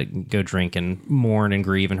goes to go drink and mourn and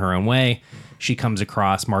grieve in her own way. She comes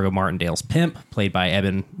across Margot Martindale's pimp, played by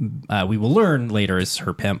Eben. We will learn later is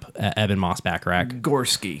her pimp, Eben Moss-Bachrach.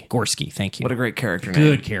 Gorski, thank you. What a great character name.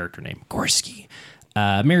 Good character name, Gorski.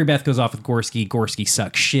 Mary Beth goes off with Gorski. Gorski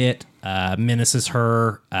sucks shit, menaces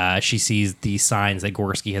her. She sees the signs that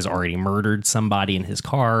Gorski has already murdered somebody in his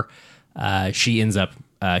car. She ends up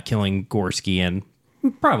killing Gorski and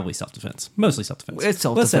probably self-defense. Mostly self-defense. It's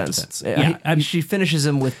self-defense. Yeah, she finishes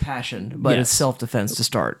him with passion, but it's self-defense to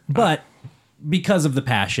start. But because of the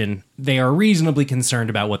passion, they are reasonably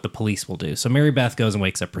concerned about what the police will do. So Mary Beth goes and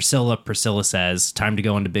wakes up Priscilla. Priscilla says, time to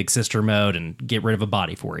go into big sister mode and get rid of a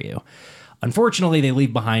body for you. Unfortunately, they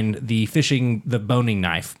leave behind the boning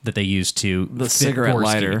knife that they used to the cigarette Gorski.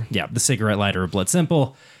 lighter. Yeah, the cigarette lighter of Blood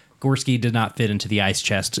Simple. Gorski did not fit into the ice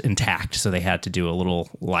chest intact, so they had to do a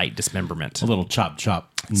little light dismemberment. A little chop,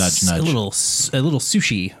 nudge, nudge. A little sushi,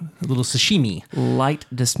 a little sashimi. Light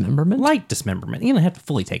dismemberment? Light dismemberment. You don't have to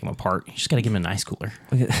fully take them apart. You just got to give them an ice cooler.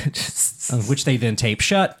 Which they then tape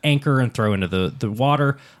shut, anchor, and throw into the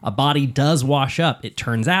water. A body does wash up. It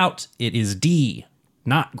turns out it is Dee,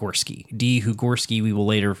 not Gorski. Dee, who Gorski, we will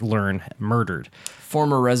later learn, murdered.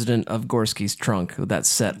 Former resident of Gorski's trunk that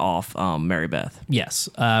set off Mary Beth. Yes.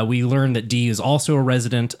 We learn that Dee is also a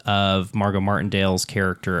resident of Margot Martindale's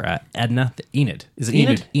character, Edna. Enid. Is it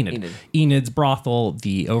Enid? Enid. Enid's brothel,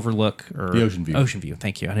 the Overlook. Or The Ocean View. Ocean View.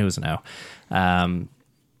 Thank you. I knew it was an O.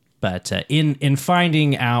 But in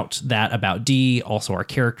finding out that about Dee, also our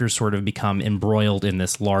characters sort of become embroiled in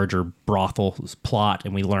this larger brothel plot,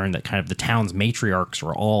 and we learn that kind of the town's matriarchs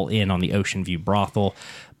are all in on the Ocean View brothel.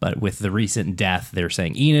 But with the recent death, they're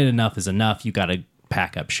saying, Enid, enough is enough. You got to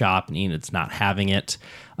pack up shop, and Enid's not having it.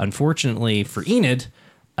 Unfortunately for Enid,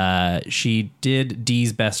 she did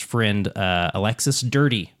Dee's best friend, Alexis,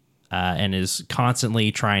 dirty. And is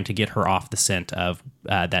constantly trying to get her off the scent of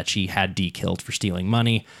that she had Dee killed for stealing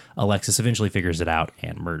money. Alexis eventually figures it out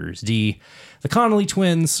and murders Dee. The Connolly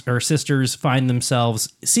twins, or sisters, find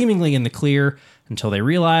themselves seemingly in the clear until they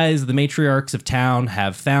realize the matriarchs of town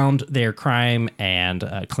have found their crime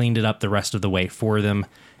and cleaned it up the rest of the way for them.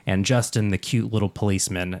 And Justin, the cute little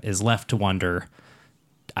policeman, is left to wonder,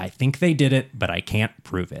 I think they did it, but I can't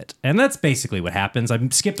prove it. And that's basically what happens. I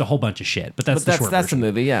skipped a whole bunch of shit, but that's the short That's the version.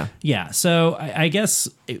 movie, yeah. Yeah, so I guess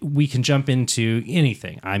we can jump into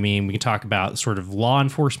anything. I mean, we can talk about sort of law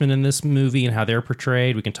enforcement in this movie and how they're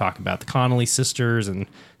portrayed. We can talk about the Connolly sisters and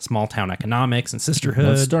small town economics and sisterhood.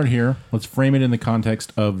 Let's start here. Let's frame it in the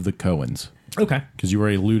context of the Coens. Okay. Because you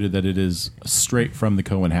already alluded that it is straight from the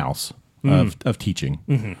Coen house of teaching.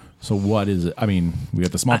 Mm-hmm. So what is it? I mean, we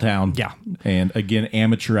have the small town. Yeah. And again,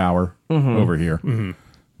 amateur hour over here. Mm-hmm.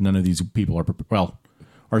 None of these people are, well,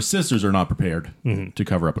 our sisters are not prepared to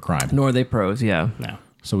cover up a crime. Nor are they pros, yeah. No.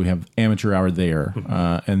 So we have amateur hour there.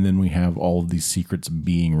 And then we have all of these secrets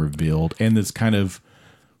being revealed. And this kind of,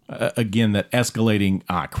 again, that escalating,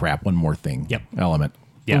 crap, one more thing element.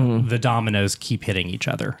 Yeah, the dominoes keep hitting each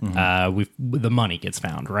other. The money gets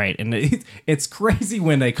found, right? And it's crazy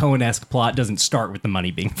when a Coen-esque plot doesn't start with the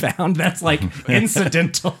money being found. That's like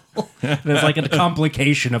incidental. There's like a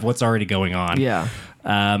complication of what's already going on. Yeah.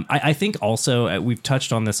 I think also we've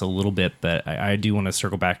touched on this a little bit, but I do want to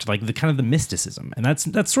circle back to like the kind of the mysticism, and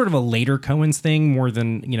that's sort of a later Coen's thing more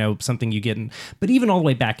than something you get in. But even all the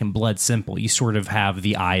way back in Blood Simple, you sort of have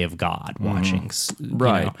the eye of God watching,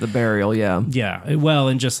 Right, the burial, yeah. Yeah, well,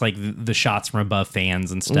 and just like the shots from above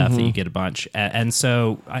fans and stuff that you get a bunch, and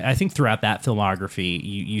so I think throughout that filmography,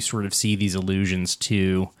 you sort of see these allusions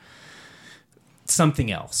to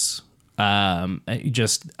something else.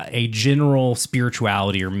 Just a general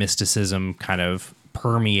spirituality or mysticism kind of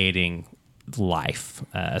permeating life,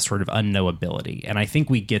 a sort of unknowability. And I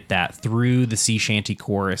think we get that through the sea shanty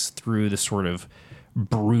chorus, through the sort of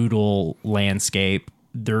brutal landscape.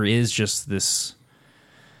 There is just this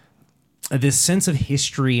sense of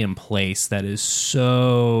history in place that is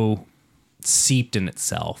so seeped in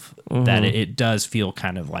itself that it does feel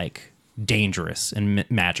kind of like dangerous and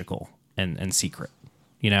magical and secret.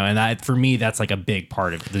 And that, for me, that's like a big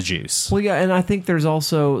part of the juice. Well, yeah, and I think there's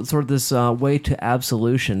also sort of this way to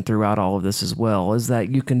absolution throughout all of this as well, is that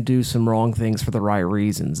you can do some wrong things for the right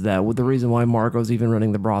reasons. That the reason why Margot's even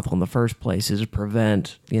running the brothel in the first place is to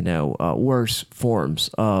prevent, worse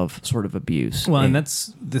forms of sort of abuse. Well, and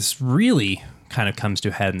this really kind of comes to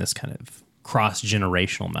a head in this kind of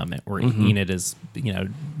cross-generational moment where Enid is,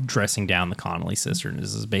 dressing down the Connolly sister, and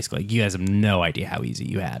this is basically like, you guys have no idea how easy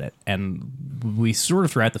you had it. And we sort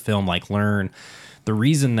of throughout the film learn the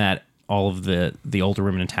reason that all of the older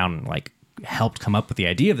women in town helped come up with the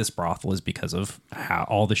idea of this brothel is because of how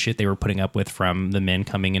all the shit they were putting up with from the men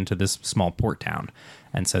coming into this small port town.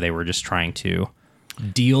 And so they were just trying to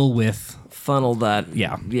deal with funnel that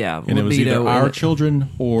And it was either our children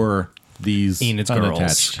or these Enid's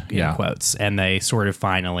unattached girls, in quotes. And they sort of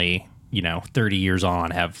finally, 30 years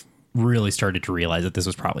on, have really started to realize that this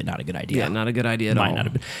was probably not a good idea. Yeah, not a good idea at all. Not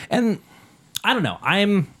have been. And I don't know.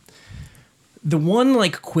 The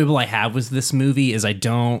one quibble I have with this movie is I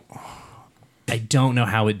don't know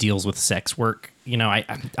how it deals with sex work.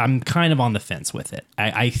 I'm kind of on the fence with it.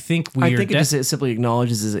 I think it just simply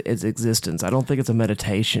acknowledges its existence. I don't think it's a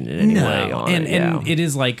meditation in any way on it. And it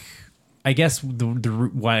is I guess the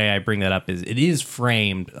why I bring that up is it is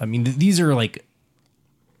framed. I mean, these are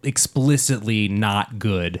explicitly not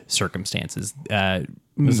good circumstances.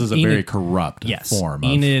 This is a very corrupt form.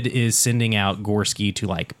 Enid is sending out Gorski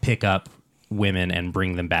to pick up women and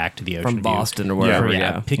bring them back to the Ocean from View. Boston or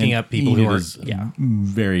wherever. Picking up people who are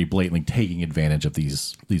very blatantly taking advantage of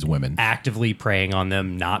these women, actively preying on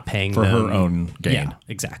them, not paying for them her own gain. Yeah,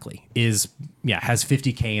 exactly. Has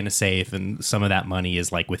 $50K in a safe, and some of that money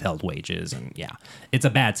is withheld wages, and it's a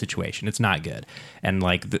bad situation. It's not good, and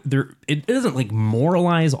it doesn't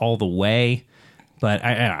moralize all the way, But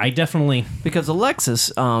I definitely Because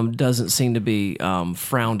Alexis doesn't seem to be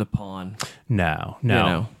frowned upon. no,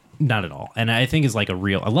 know. not at all. And I think is like a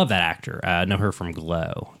real. I love that actor. I know her from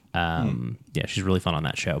Glow. Yeah, she's really fun on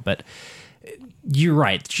that show. But you're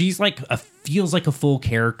right. She's like feels like a full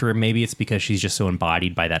character, and maybe it's because she's just so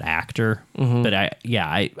embodied by that actor. But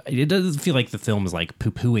it doesn't feel like the film is like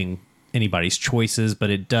poo-pooing anybody's choices, but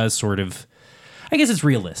it does sort of. I guess it's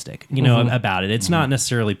realistic, about it. It's not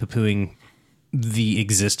necessarily poo-pooing the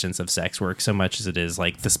existence of sex work so much as it is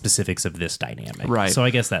like the specifics of this dynamic. Right. So I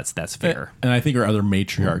guess that's fair. And I think our other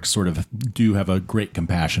matriarchs sort of do have a great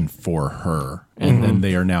compassion for her, and then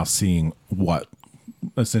they are now seeing what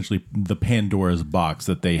essentially the Pandora's box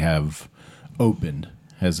that they have opened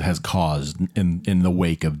has caused in the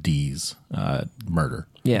wake of Dee's murder.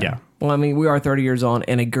 Yeah. Well, I mean, we are 30 years on,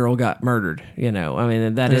 and a girl got murdered. I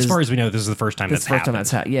mean, that is as far as we know, this is the first time that's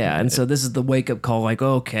happened. Yeah, and so this is the wake up call. Like,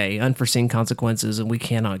 okay, unforeseen consequences, and we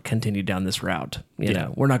cannot continue down this route. You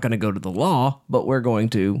know, we're not going to go to the law, but we're going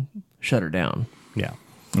to shut her down. Yeah.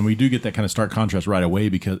 And we do get that kind of stark contrast right away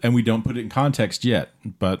and we don't put it in context yet,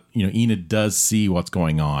 but Enid does see what's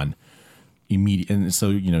going on immediately, and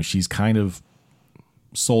so she's kind of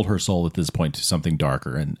sold her soul at this point to something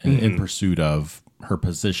darker and in pursuit of her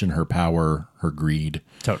position, her power, her greed.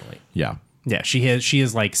 Totally. Yeah. Yeah, she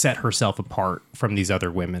has like set herself apart from these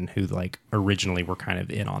other women who like originally were kind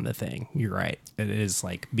of in on the thing. You're right. It is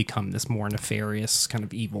like become this more nefarious kind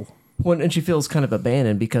of evil. And she feels kind of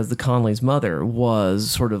abandoned because the Conley's mother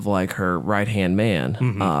was sort of like her right-hand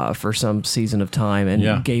man for some season of time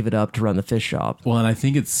and gave it up to run the fish shop. Well, and I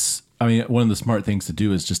think one of the smart things to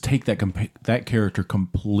do is just take that character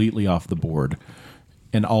completely off the board,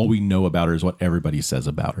 and all we know about her is what everybody says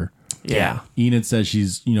about her. Yeah. Enid says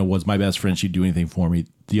she's, was my best friend. She'd do anything for me.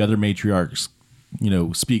 The other matriarchs,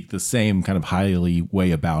 speak the same kind of highly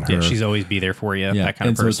way about her. Yeah, she's always be there for you. Yeah. That kind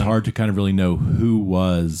of person. So it's hard to kind of really know who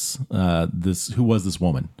was this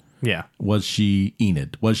woman. Yeah. Was she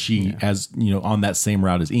Enid? Was she as, on that same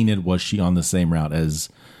route as Enid? Was she on the same route as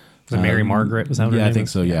Mary Margaret? Was that her name? I think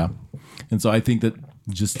so. Yeah. And so I think that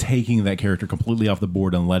just taking that character completely off the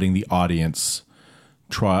board and letting the audience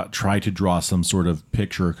try to draw some sort of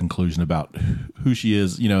picture or conclusion about who she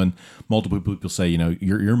is, and multiple people say,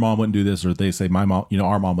 your mom wouldn't do this, or they say my mom,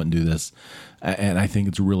 our mom wouldn't do this. And I think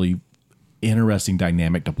it's a really interesting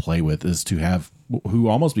dynamic to play with, is to have who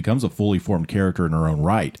almost becomes a fully formed character in her own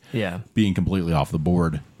right. Yeah. Being completely off the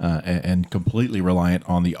board and completely reliant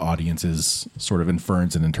on the audience's sort of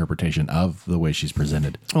inference and interpretation of the way she's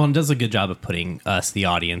presented. Well, and does a good job of putting us, the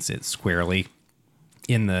audience, squarely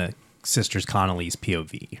in the sisters Connolly's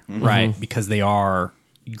POV, right? Because they are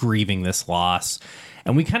grieving this loss.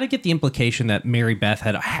 And we kind of get the implication that Mary Beth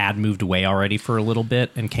had moved away already for a little bit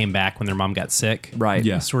and came back when their mom got sick. Right.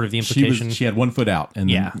 Yeah. Sort of the implication. She had one foot out, and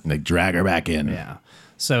then they drag her back in. Yeah.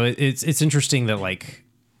 So it's interesting that, like,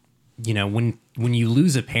 when you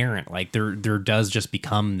lose a parent, like there does just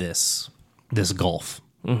become this gulf,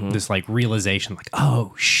 this like realization, like,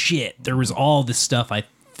 oh shit, there was all this stuff I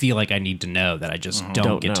feel like I need to know that I just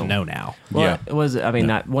don't get to know now. Well, it was. I mean,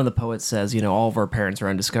 one of the poets says, all of our parents are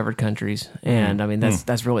undiscovered countries, and I mean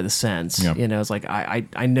that's really the sense. Yeah. It's like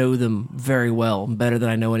I know them very well, better than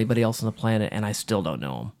I know anybody else on the planet, and I still don't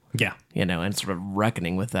know them. Yeah. And sort of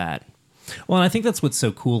reckoning with that. Well, and I think that's what's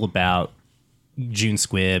so cool about June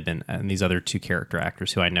Squibb and these other two character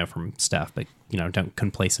actors who I know from stuff, but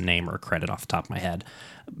couldn't place a name or a credit off the top of my head.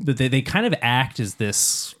 But they kind of act as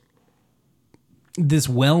this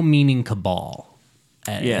well-meaning cabal,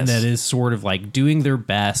 and that is sort of like doing their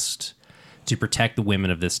best to protect the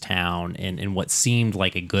women of this town in what seemed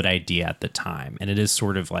like a good idea at the time. And it is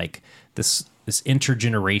sort of like this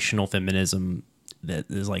intergenerational feminism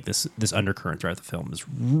that is like this undercurrent throughout the film is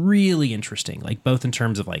really interesting, like both in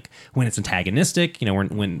terms of like when it's antagonistic,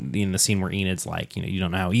 when in the scene where Enid's like, you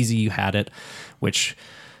don't know how easy you had it, which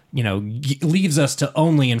leaves us to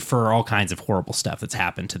only infer all kinds of horrible stuff that's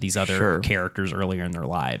happened to these other characters earlier in their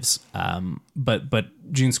lives. But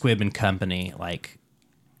June Squibb and company, like,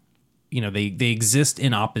 they exist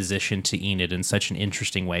in opposition to Enid in such an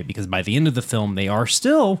interesting way, because by the end of the film, they are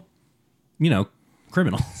still,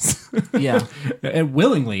 criminals. Yeah. And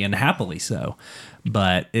willingly and happily so.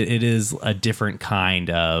 But it is a different kind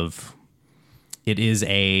of... It is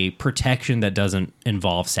a protection that doesn't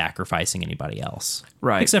involve sacrificing anybody else,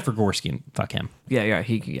 right? Except for Gorski, and fuck him. Yeah,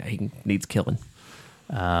 he needs killing.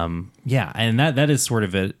 And that is sort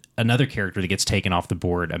of another character that gets taken off the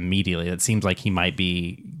board immediately. It seems like there might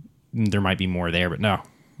be more there, but no,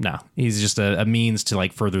 he's just a means to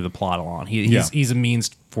like further the plot along. He's a means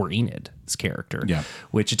for Enid's character,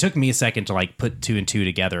 which it took me a second to like put two and two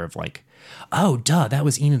together of like, oh, duh, that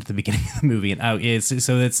was Enid at the beginning of the movie. And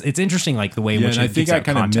it's interesting, like the way in Yeah, which and I it think gets I out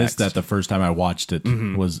kind of context. missed that the first time I watched it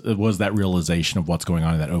was that realization of what's going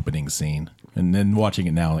on in that opening scene, and then watching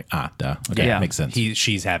it now, like duh, okay, Yeah. makes sense.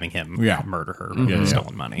 She's having him murder her for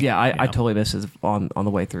stolen money. Yeah, I totally missed it on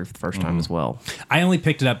the way through the first time as well. I only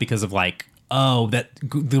picked it up because of like, oh, that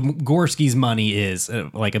the Gorski's money is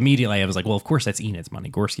like immediately I was like, well, of course that's Enid's money.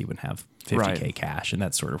 Gorski would have 50K Right. cash, and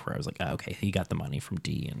that's sort of where I was like, oh, okay, he got the money from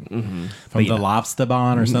D and From the lobster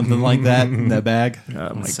bond or something like that in that bag.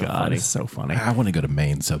 oh my god, it's so funny. I want to go to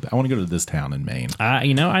Maine, so I want to go to this town in Maine.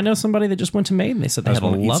 I know somebody that just went to Maine. They said they had a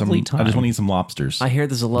wanna eat lovely some, time. I just want to eat some lobsters. I hear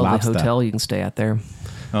there's a lovely Lobster. hotel you can stay at there.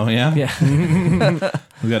 Oh yeah, Yeah,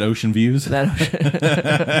 we got ocean views.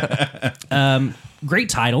 Great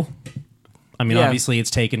title. I mean, Yeah. obviously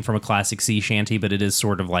it's taken from a classic sea shanty, but it is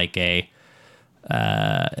sort of like a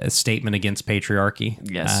statement against patriarchy.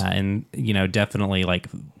 Yes. And, definitely like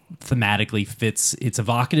thematically fits. It's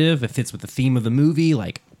evocative. It fits with the theme of the movie.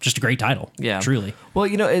 Like, just a great title. Yeah. Truly. Well,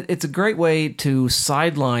 it's a great way to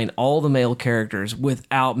sideline all the male characters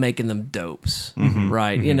without making them dopes,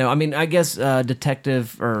 right? I mean, I guess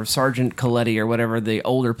Detective or Sergeant Coletti or whatever the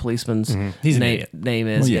older policeman's He's an idiot. name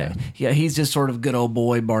is. Well, yeah. yeah. He's just sort of good old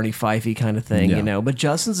boy Barney Fifey kind of thing, Yeah. But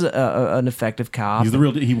Justin's an effective cop. He's the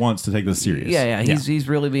real. He wants to take this serious. yeah. He's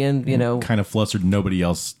really being, kind of flustered. Nobody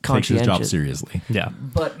else takes his job Conscientious. seriously. Yeah.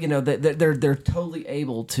 But they're totally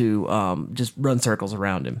able to just run circles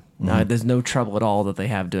around him. There's no trouble at all that they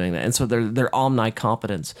have doing that, and so they're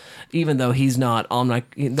omnicompetence, even though he's not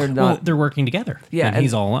They're not. Well, they're working together. Yeah, And and-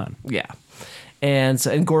 he's all alone. Yeah, and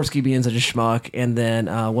Gorski being such a schmuck, and then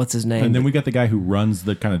what's his name? And then we got the guy who runs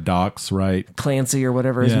the kind of docks, right? Clancy or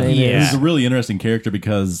whatever his name Yeah. is. He's a really interesting character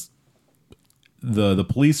because the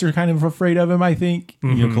police are kind of afraid of him. I think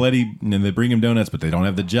Coletti, and they bring him donuts, but they don't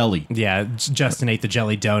have the jelly. Yeah. Justin ate the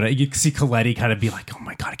jelly donut. You can see Coletti kind of be like, oh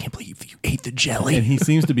my God, I can't believe you ate the jelly. And he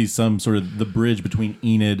seems to be some sort of the bridge between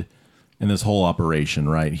Enid and this whole operation,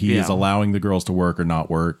 right? He is Yeah. allowing the girls to work or not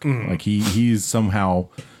work. Like he's somehow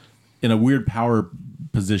in a weird power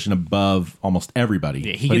position above almost everybody.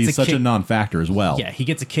 Yeah, he but gets he's a such a kick- non-factor as well. Yeah, he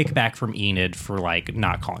gets a kickback from Enid for like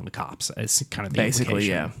not calling the cops. It's kind of the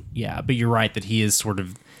Basically, implication. Yeah, but you're right that he is sort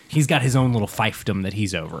of he's got his own little fiefdom that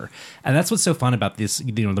he's over, and that's what's so fun about this.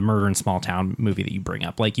 The Murder in Small Town movie that you bring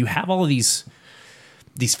up. Like you have all of these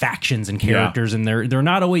factions and characters, and they're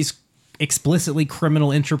not always explicitly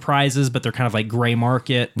criminal enterprises, but they're kind of like gray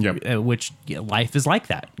market. Yep. Which life is like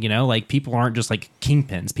that. Like people aren't just like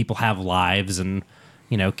kingpins. People have lives and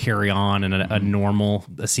carry on in a normal,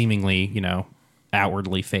 a seemingly,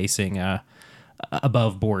 outwardly facing,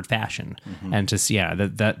 above board fashion. And to see,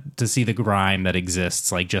 that to see the grime that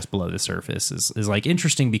exists like just below the surface is like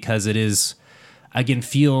interesting because it is, again,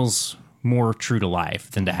 feels more true to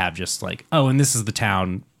life than to have just like, oh, and this is the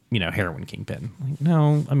town, heroin kingpin. Like,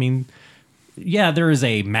 no, I mean, yeah, there is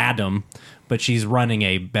a madam, but she's running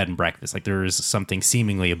a bed and breakfast. Like there is something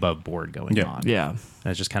seemingly above board going on. Yeah. And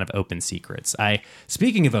it's just kind of open secrets.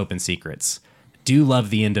 Speaking of open secrets, do love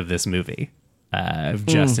the end of this movie. Of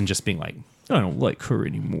Justin just being like, I don't like her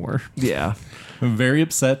anymore. Yeah. I'm very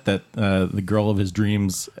upset that the girl of his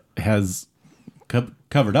dreams has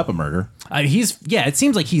covered up a murder. It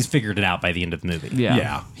seems like he's figured it out by the end of the movie.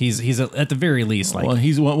 Yeah. He's at the very least like,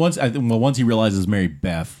 Once he realizes Mary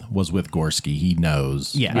Beth was with Gorski, he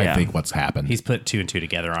knows. Yeah. I Yeah. think what's happened. he's put two and two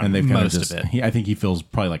together on and they've kind most of just. of it. I think he feels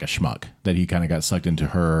probably like a schmuck that he kind of got sucked into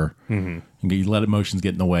her. And he let emotions get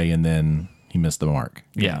in the way, and then he missed the mark.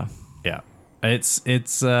 Yeah. Yeah.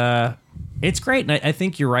 It's great. And I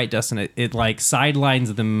think you're right, Dustin. It like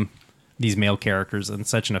sidelines these male characters in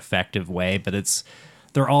such an effective way, but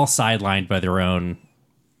they're all sidelined by their own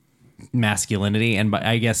masculinity. And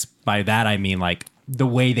I guess by that, I mean like the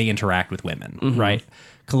way they interact with women, right?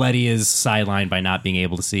 Coletti is sidelined by not being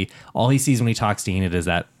able to see. All he sees when he talks to Enid is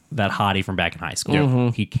that hottie from back in high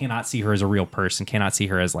school. He cannot see her as a real person, cannot see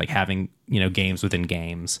her as like having, games within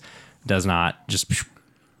games, does not just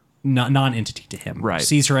non-entity to him. Right.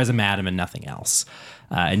 Sees her as a madam and nothing else.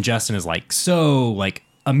 And Justin is like, so like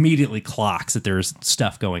immediately clocks that there's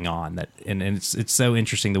stuff going on that, and it's so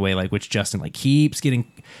interesting the way like which Justin like keeps getting,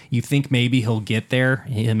 you think maybe he'll get there,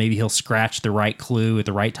 maybe he'll scratch the right clue at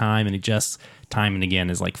the right time, and it just time and again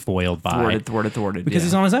is like foiled by Thwarted. because yeah.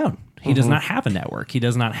 he's on his own. He does not have a network. He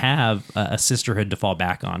does not have a sisterhood to fall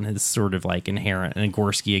back on. It's sort of like inherent. And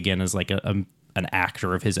Gorski again is like an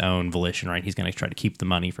actor of his own volition, right? He's going to try to keep the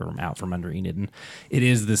money out from under Enid, and it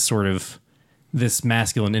is this sort of this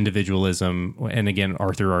masculine individualism. And again,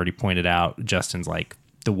 Arthur already pointed out Justin's like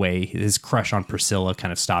the way his crush on Priscilla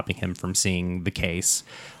kind of stopping him from seeing the case.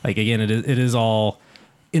 Like again, it is all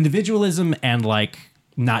individualism and like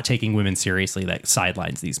not taking women seriously that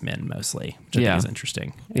sidelines these men mostly, which I think is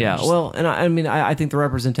interesting. Yeah, well, and I mean, I think the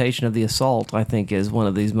representation of the assault, I think, is one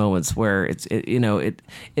of these moments where it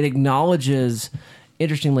acknowledges,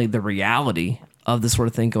 interestingly, the reality of this sort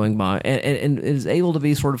of thing going by, and is able to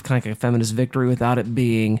be sort of kind of like a feminist victory without it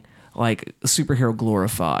being like superhero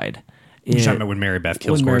glorified. You're talking about when Mary Beth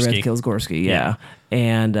kills Mary Gorski. Beth kills Gorski, yeah.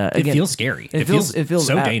 And it feels scary. It feels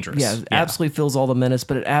so dangerous. Yeah, absolutely feels all the menace,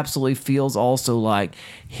 but it absolutely feels also like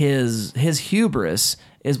his hubris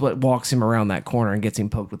is what walks him around that corner and gets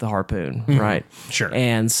him poked with the harpoon, right? Sure.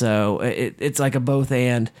 And so it's like a both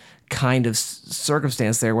and kind of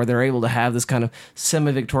circumstance there where they're able to have this kind of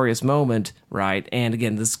semi-victorious moment, right? And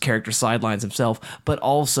again, this character sidelines himself, but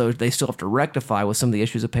also they still have to rectify with some of the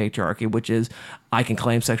issues of patriarchy, which is I can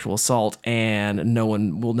claim sexual assault and no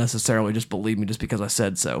one will necessarily just believe me just because I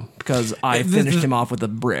said so, because I finished him off with a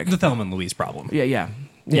brick. The Thelma and Louise problem. Yeah.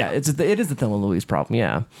 It is the Thelma and Louise problem,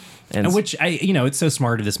 yeah. And which it's so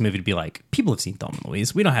smart of this movie to be like, people have seen Thelma and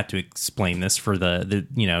Louise. We don't have to explain this for the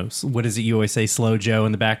what is it you always say, Slow Joe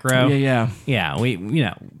in the back row? Yeah. We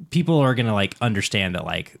people are gonna like understand that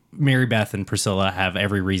like Mary Beth and Priscilla have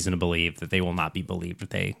every reason to believe that they will not be believed if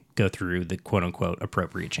they go through the quote unquote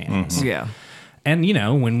appropriate channels. Mm-hmm. Yeah. And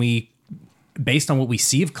when we, based on what we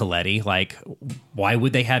see of Coletti, like, why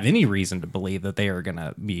would they have any reason to believe that they are going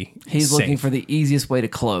to be He's safe? looking for the easiest way to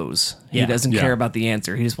close. He doesn't care about the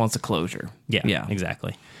answer. He just wants a closure. Yeah,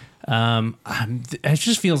 exactly. It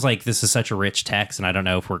just feels like this is such a rich text, and I don't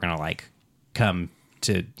know if we're going to, like, come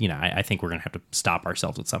to, I think we're going to have to stop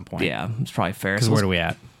ourselves at some point. Yeah, it's probably fair. Because where are we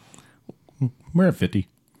at? We're at 50.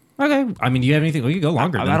 Okay. I mean, do you have anything? Well, you can go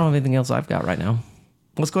longer I than don't have anything else I've got right now.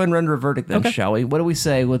 Let's go ahead and render a verdict then, shall we? What do we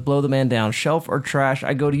say with Blow the Man Down? Shelf or trash?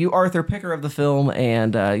 I go to you, Arthur, picker of the film,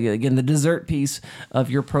 and again, the dessert piece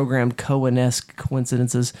of your program, Coen-esque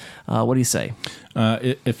Coincidences. What do you say?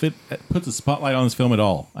 If it puts a spotlight on this film at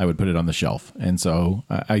all, I would put it on the shelf. And so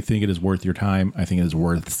I think it is worth your time. I think it is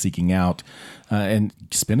worth seeking out and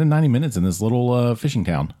spending 90 minutes in this little fishing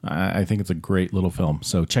town. I think it's a great little film.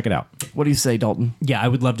 So check it out. What do you say, Dalton? Yeah, I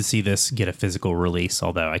would love to see this get a physical release,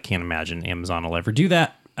 although I can't imagine Amazon will ever do that.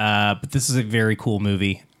 But this is a very cool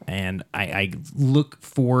movie, and I look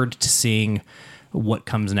forward to seeing what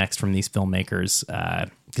comes next from these filmmakers.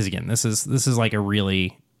 Because again, this is like a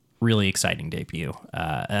really, really exciting debut.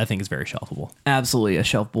 I think it's very shelfable. Absolutely a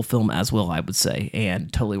shelfable film as well, I would say,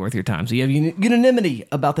 and totally worth your time. So you have unanimity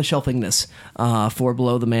about the shelfingness for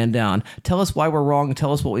Below the Man Down. Tell us why we're wrong.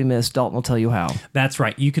 Tell us what we missed. Dalton will tell you how. That's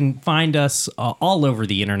right. You can find us all over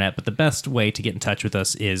the internet, but the best way to get in touch with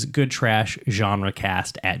us is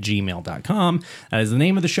goodtrashgenrecast@gmail.com. That is the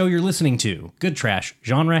name of the show you're listening to,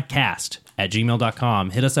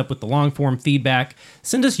 goodtrashgenrecast@gmail.com. Hit us up with the long form feedback.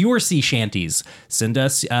 Send us your sea shanties. Send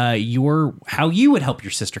us your how you would help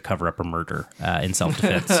your sister cover up a murder in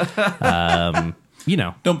self-defense.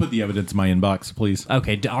 Don't put the evidence in my inbox, please.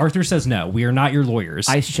 Okay, Arthur says no. We are not your lawyers.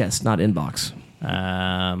 Ice chest, not inbox.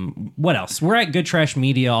 What else? We're at Good Trash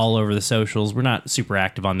Media all over the socials. We're not super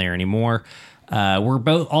active on there anymore. We're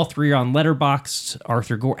all three are on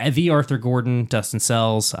Letterboxd. The Arthur Gordon, Dustin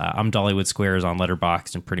Sells. I'm Dollywood Squares on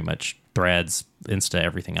Letterboxd and pretty much Threads, Insta,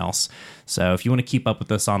 everything else. So if you want to keep up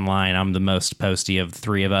with us online, I'm the most posty of the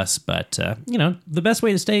three of us. But the best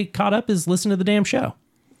way to stay caught up is listen to the damn show.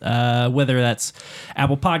 Whether that's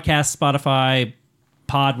Apple Podcasts, Spotify,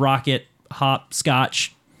 Pod Rocket,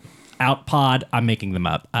 Hopscotch, Outpod. I'm making them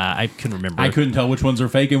up. I couldn't remember. I couldn't tell which ones are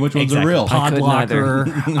fake and which ones are real.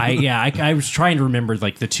 Podlocker. I was trying to remember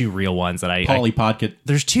like the two real ones that Polly Podkit.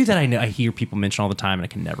 There's two that I know. I hear people mention all the time, and I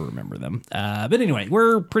can never remember them. But anyway,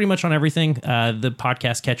 we're pretty much on everything. The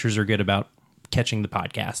podcast catchers are good about catching the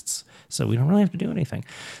podcasts, so we don't really have to do anything.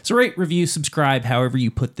 So rate, review, subscribe, however you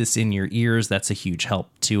put this in your ears. That's a huge help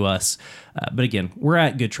to us. But again, we're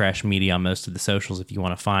at Good Trash Media on most of the socials if you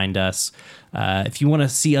want to find us. If you want to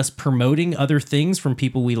see us promoting other things from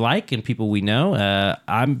people we like and people we know,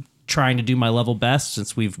 I'm trying to do my level best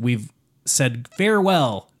since we've said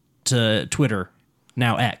farewell to Twitter,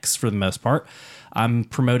 now X for the most part. I'm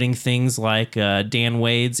promoting things like Dan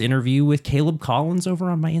Wade's interview with Caleb Collins over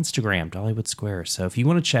on my Instagram, Dollywood Square. So if you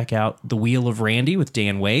want to check out The Wheel of Randy with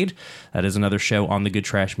Dan Wade, that is another show on the Good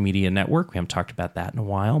Trash Media Network. We haven't talked about that in a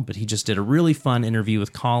while, but he just did a really fun interview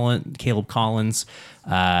with Caleb Collins.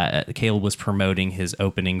 Caleb was promoting his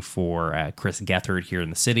opening for Chris Gethard here in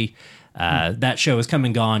the city. That show is come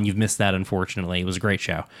and gone. You've missed that, unfortunately. It was a great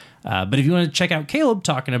show. But if you want to check out Caleb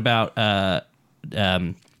talking about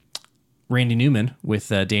Randy Newman with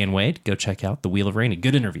Dan Wade, go check out The Wheel of Randy.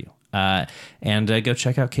 Good interview. And go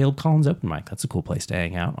check out Caleb Collins Open Mic. That's a cool place to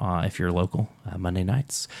hang out if you're local Monday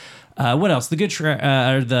nights. What else? The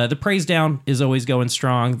the Praise Down is always going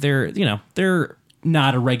strong. They're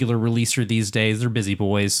not a regular releaser these days. They're busy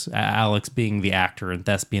boys. Alex being the actor and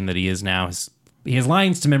thespian that he is now, he has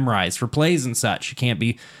lines to memorize for plays and such. You can't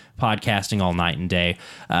be podcasting all night and day.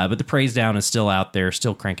 But the Praise Down is still out there,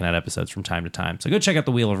 still cranking out episodes from time to time. So go check out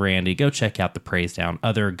the Wheel of Randy. Go check out the Praise Down,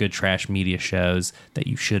 other good trash media shows that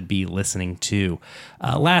you should be listening to.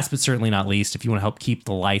 Last but certainly not least, if you want to help keep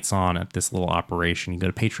the lights on at this little operation, you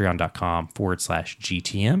go to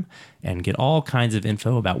patreon.com/GTM and get all kinds of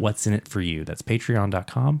info about what's in it for you. That's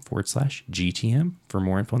patreon.com/GTM for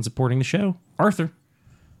more info on supporting the show. Arthur,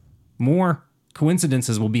 more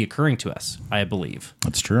coincidences will be occurring to us, I believe.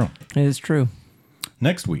 That's true. It is true.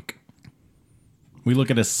 Next week, we look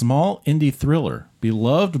at a small indie thriller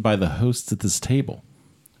beloved by the hosts at this table,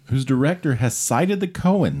 whose director has cited the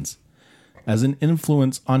Coens as an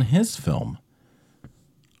influence on his film.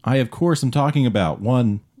 I, of course, am talking about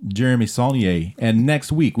one Jeremy Saulnier, and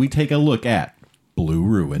next week we take a look at Blue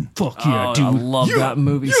Ruin. Fuck yeah, dude. I love that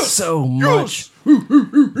movie so much.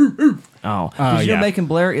 Oh, did you know Macon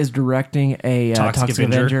Blair is directing a Toxic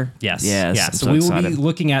Avenger? Yes. I'm So we will be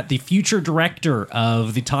looking at the future director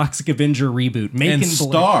of the Toxic Avenger reboot, Macon And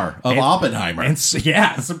star of Oppenheimer.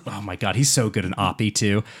 Oh my God, he's so good in Oppie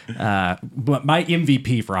too. But my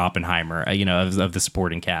MVP for Oppenheimer, of the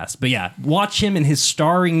supporting cast. But yeah, watch him in his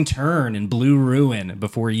starring turn in Blue Ruin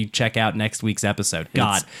before you check out next week's episode.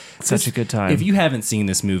 God, it's such a good time. If you haven't seen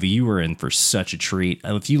this movie, you are in for such a treat.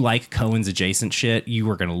 If you like Coen's adjacent shit, you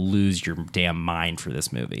are going to lose your damn mind for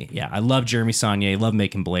this movie. Yeah, I love Jeremy Saulnier, love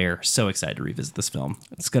Macon Blair. So excited to revisit this film.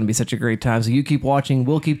 It's going to be such a great time. So you keep watching,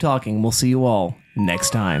 we'll keep talking. We'll see you all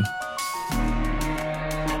next time.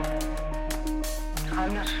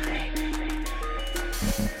 I'm not afraid.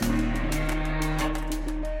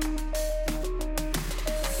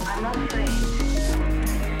 I'm not afraid.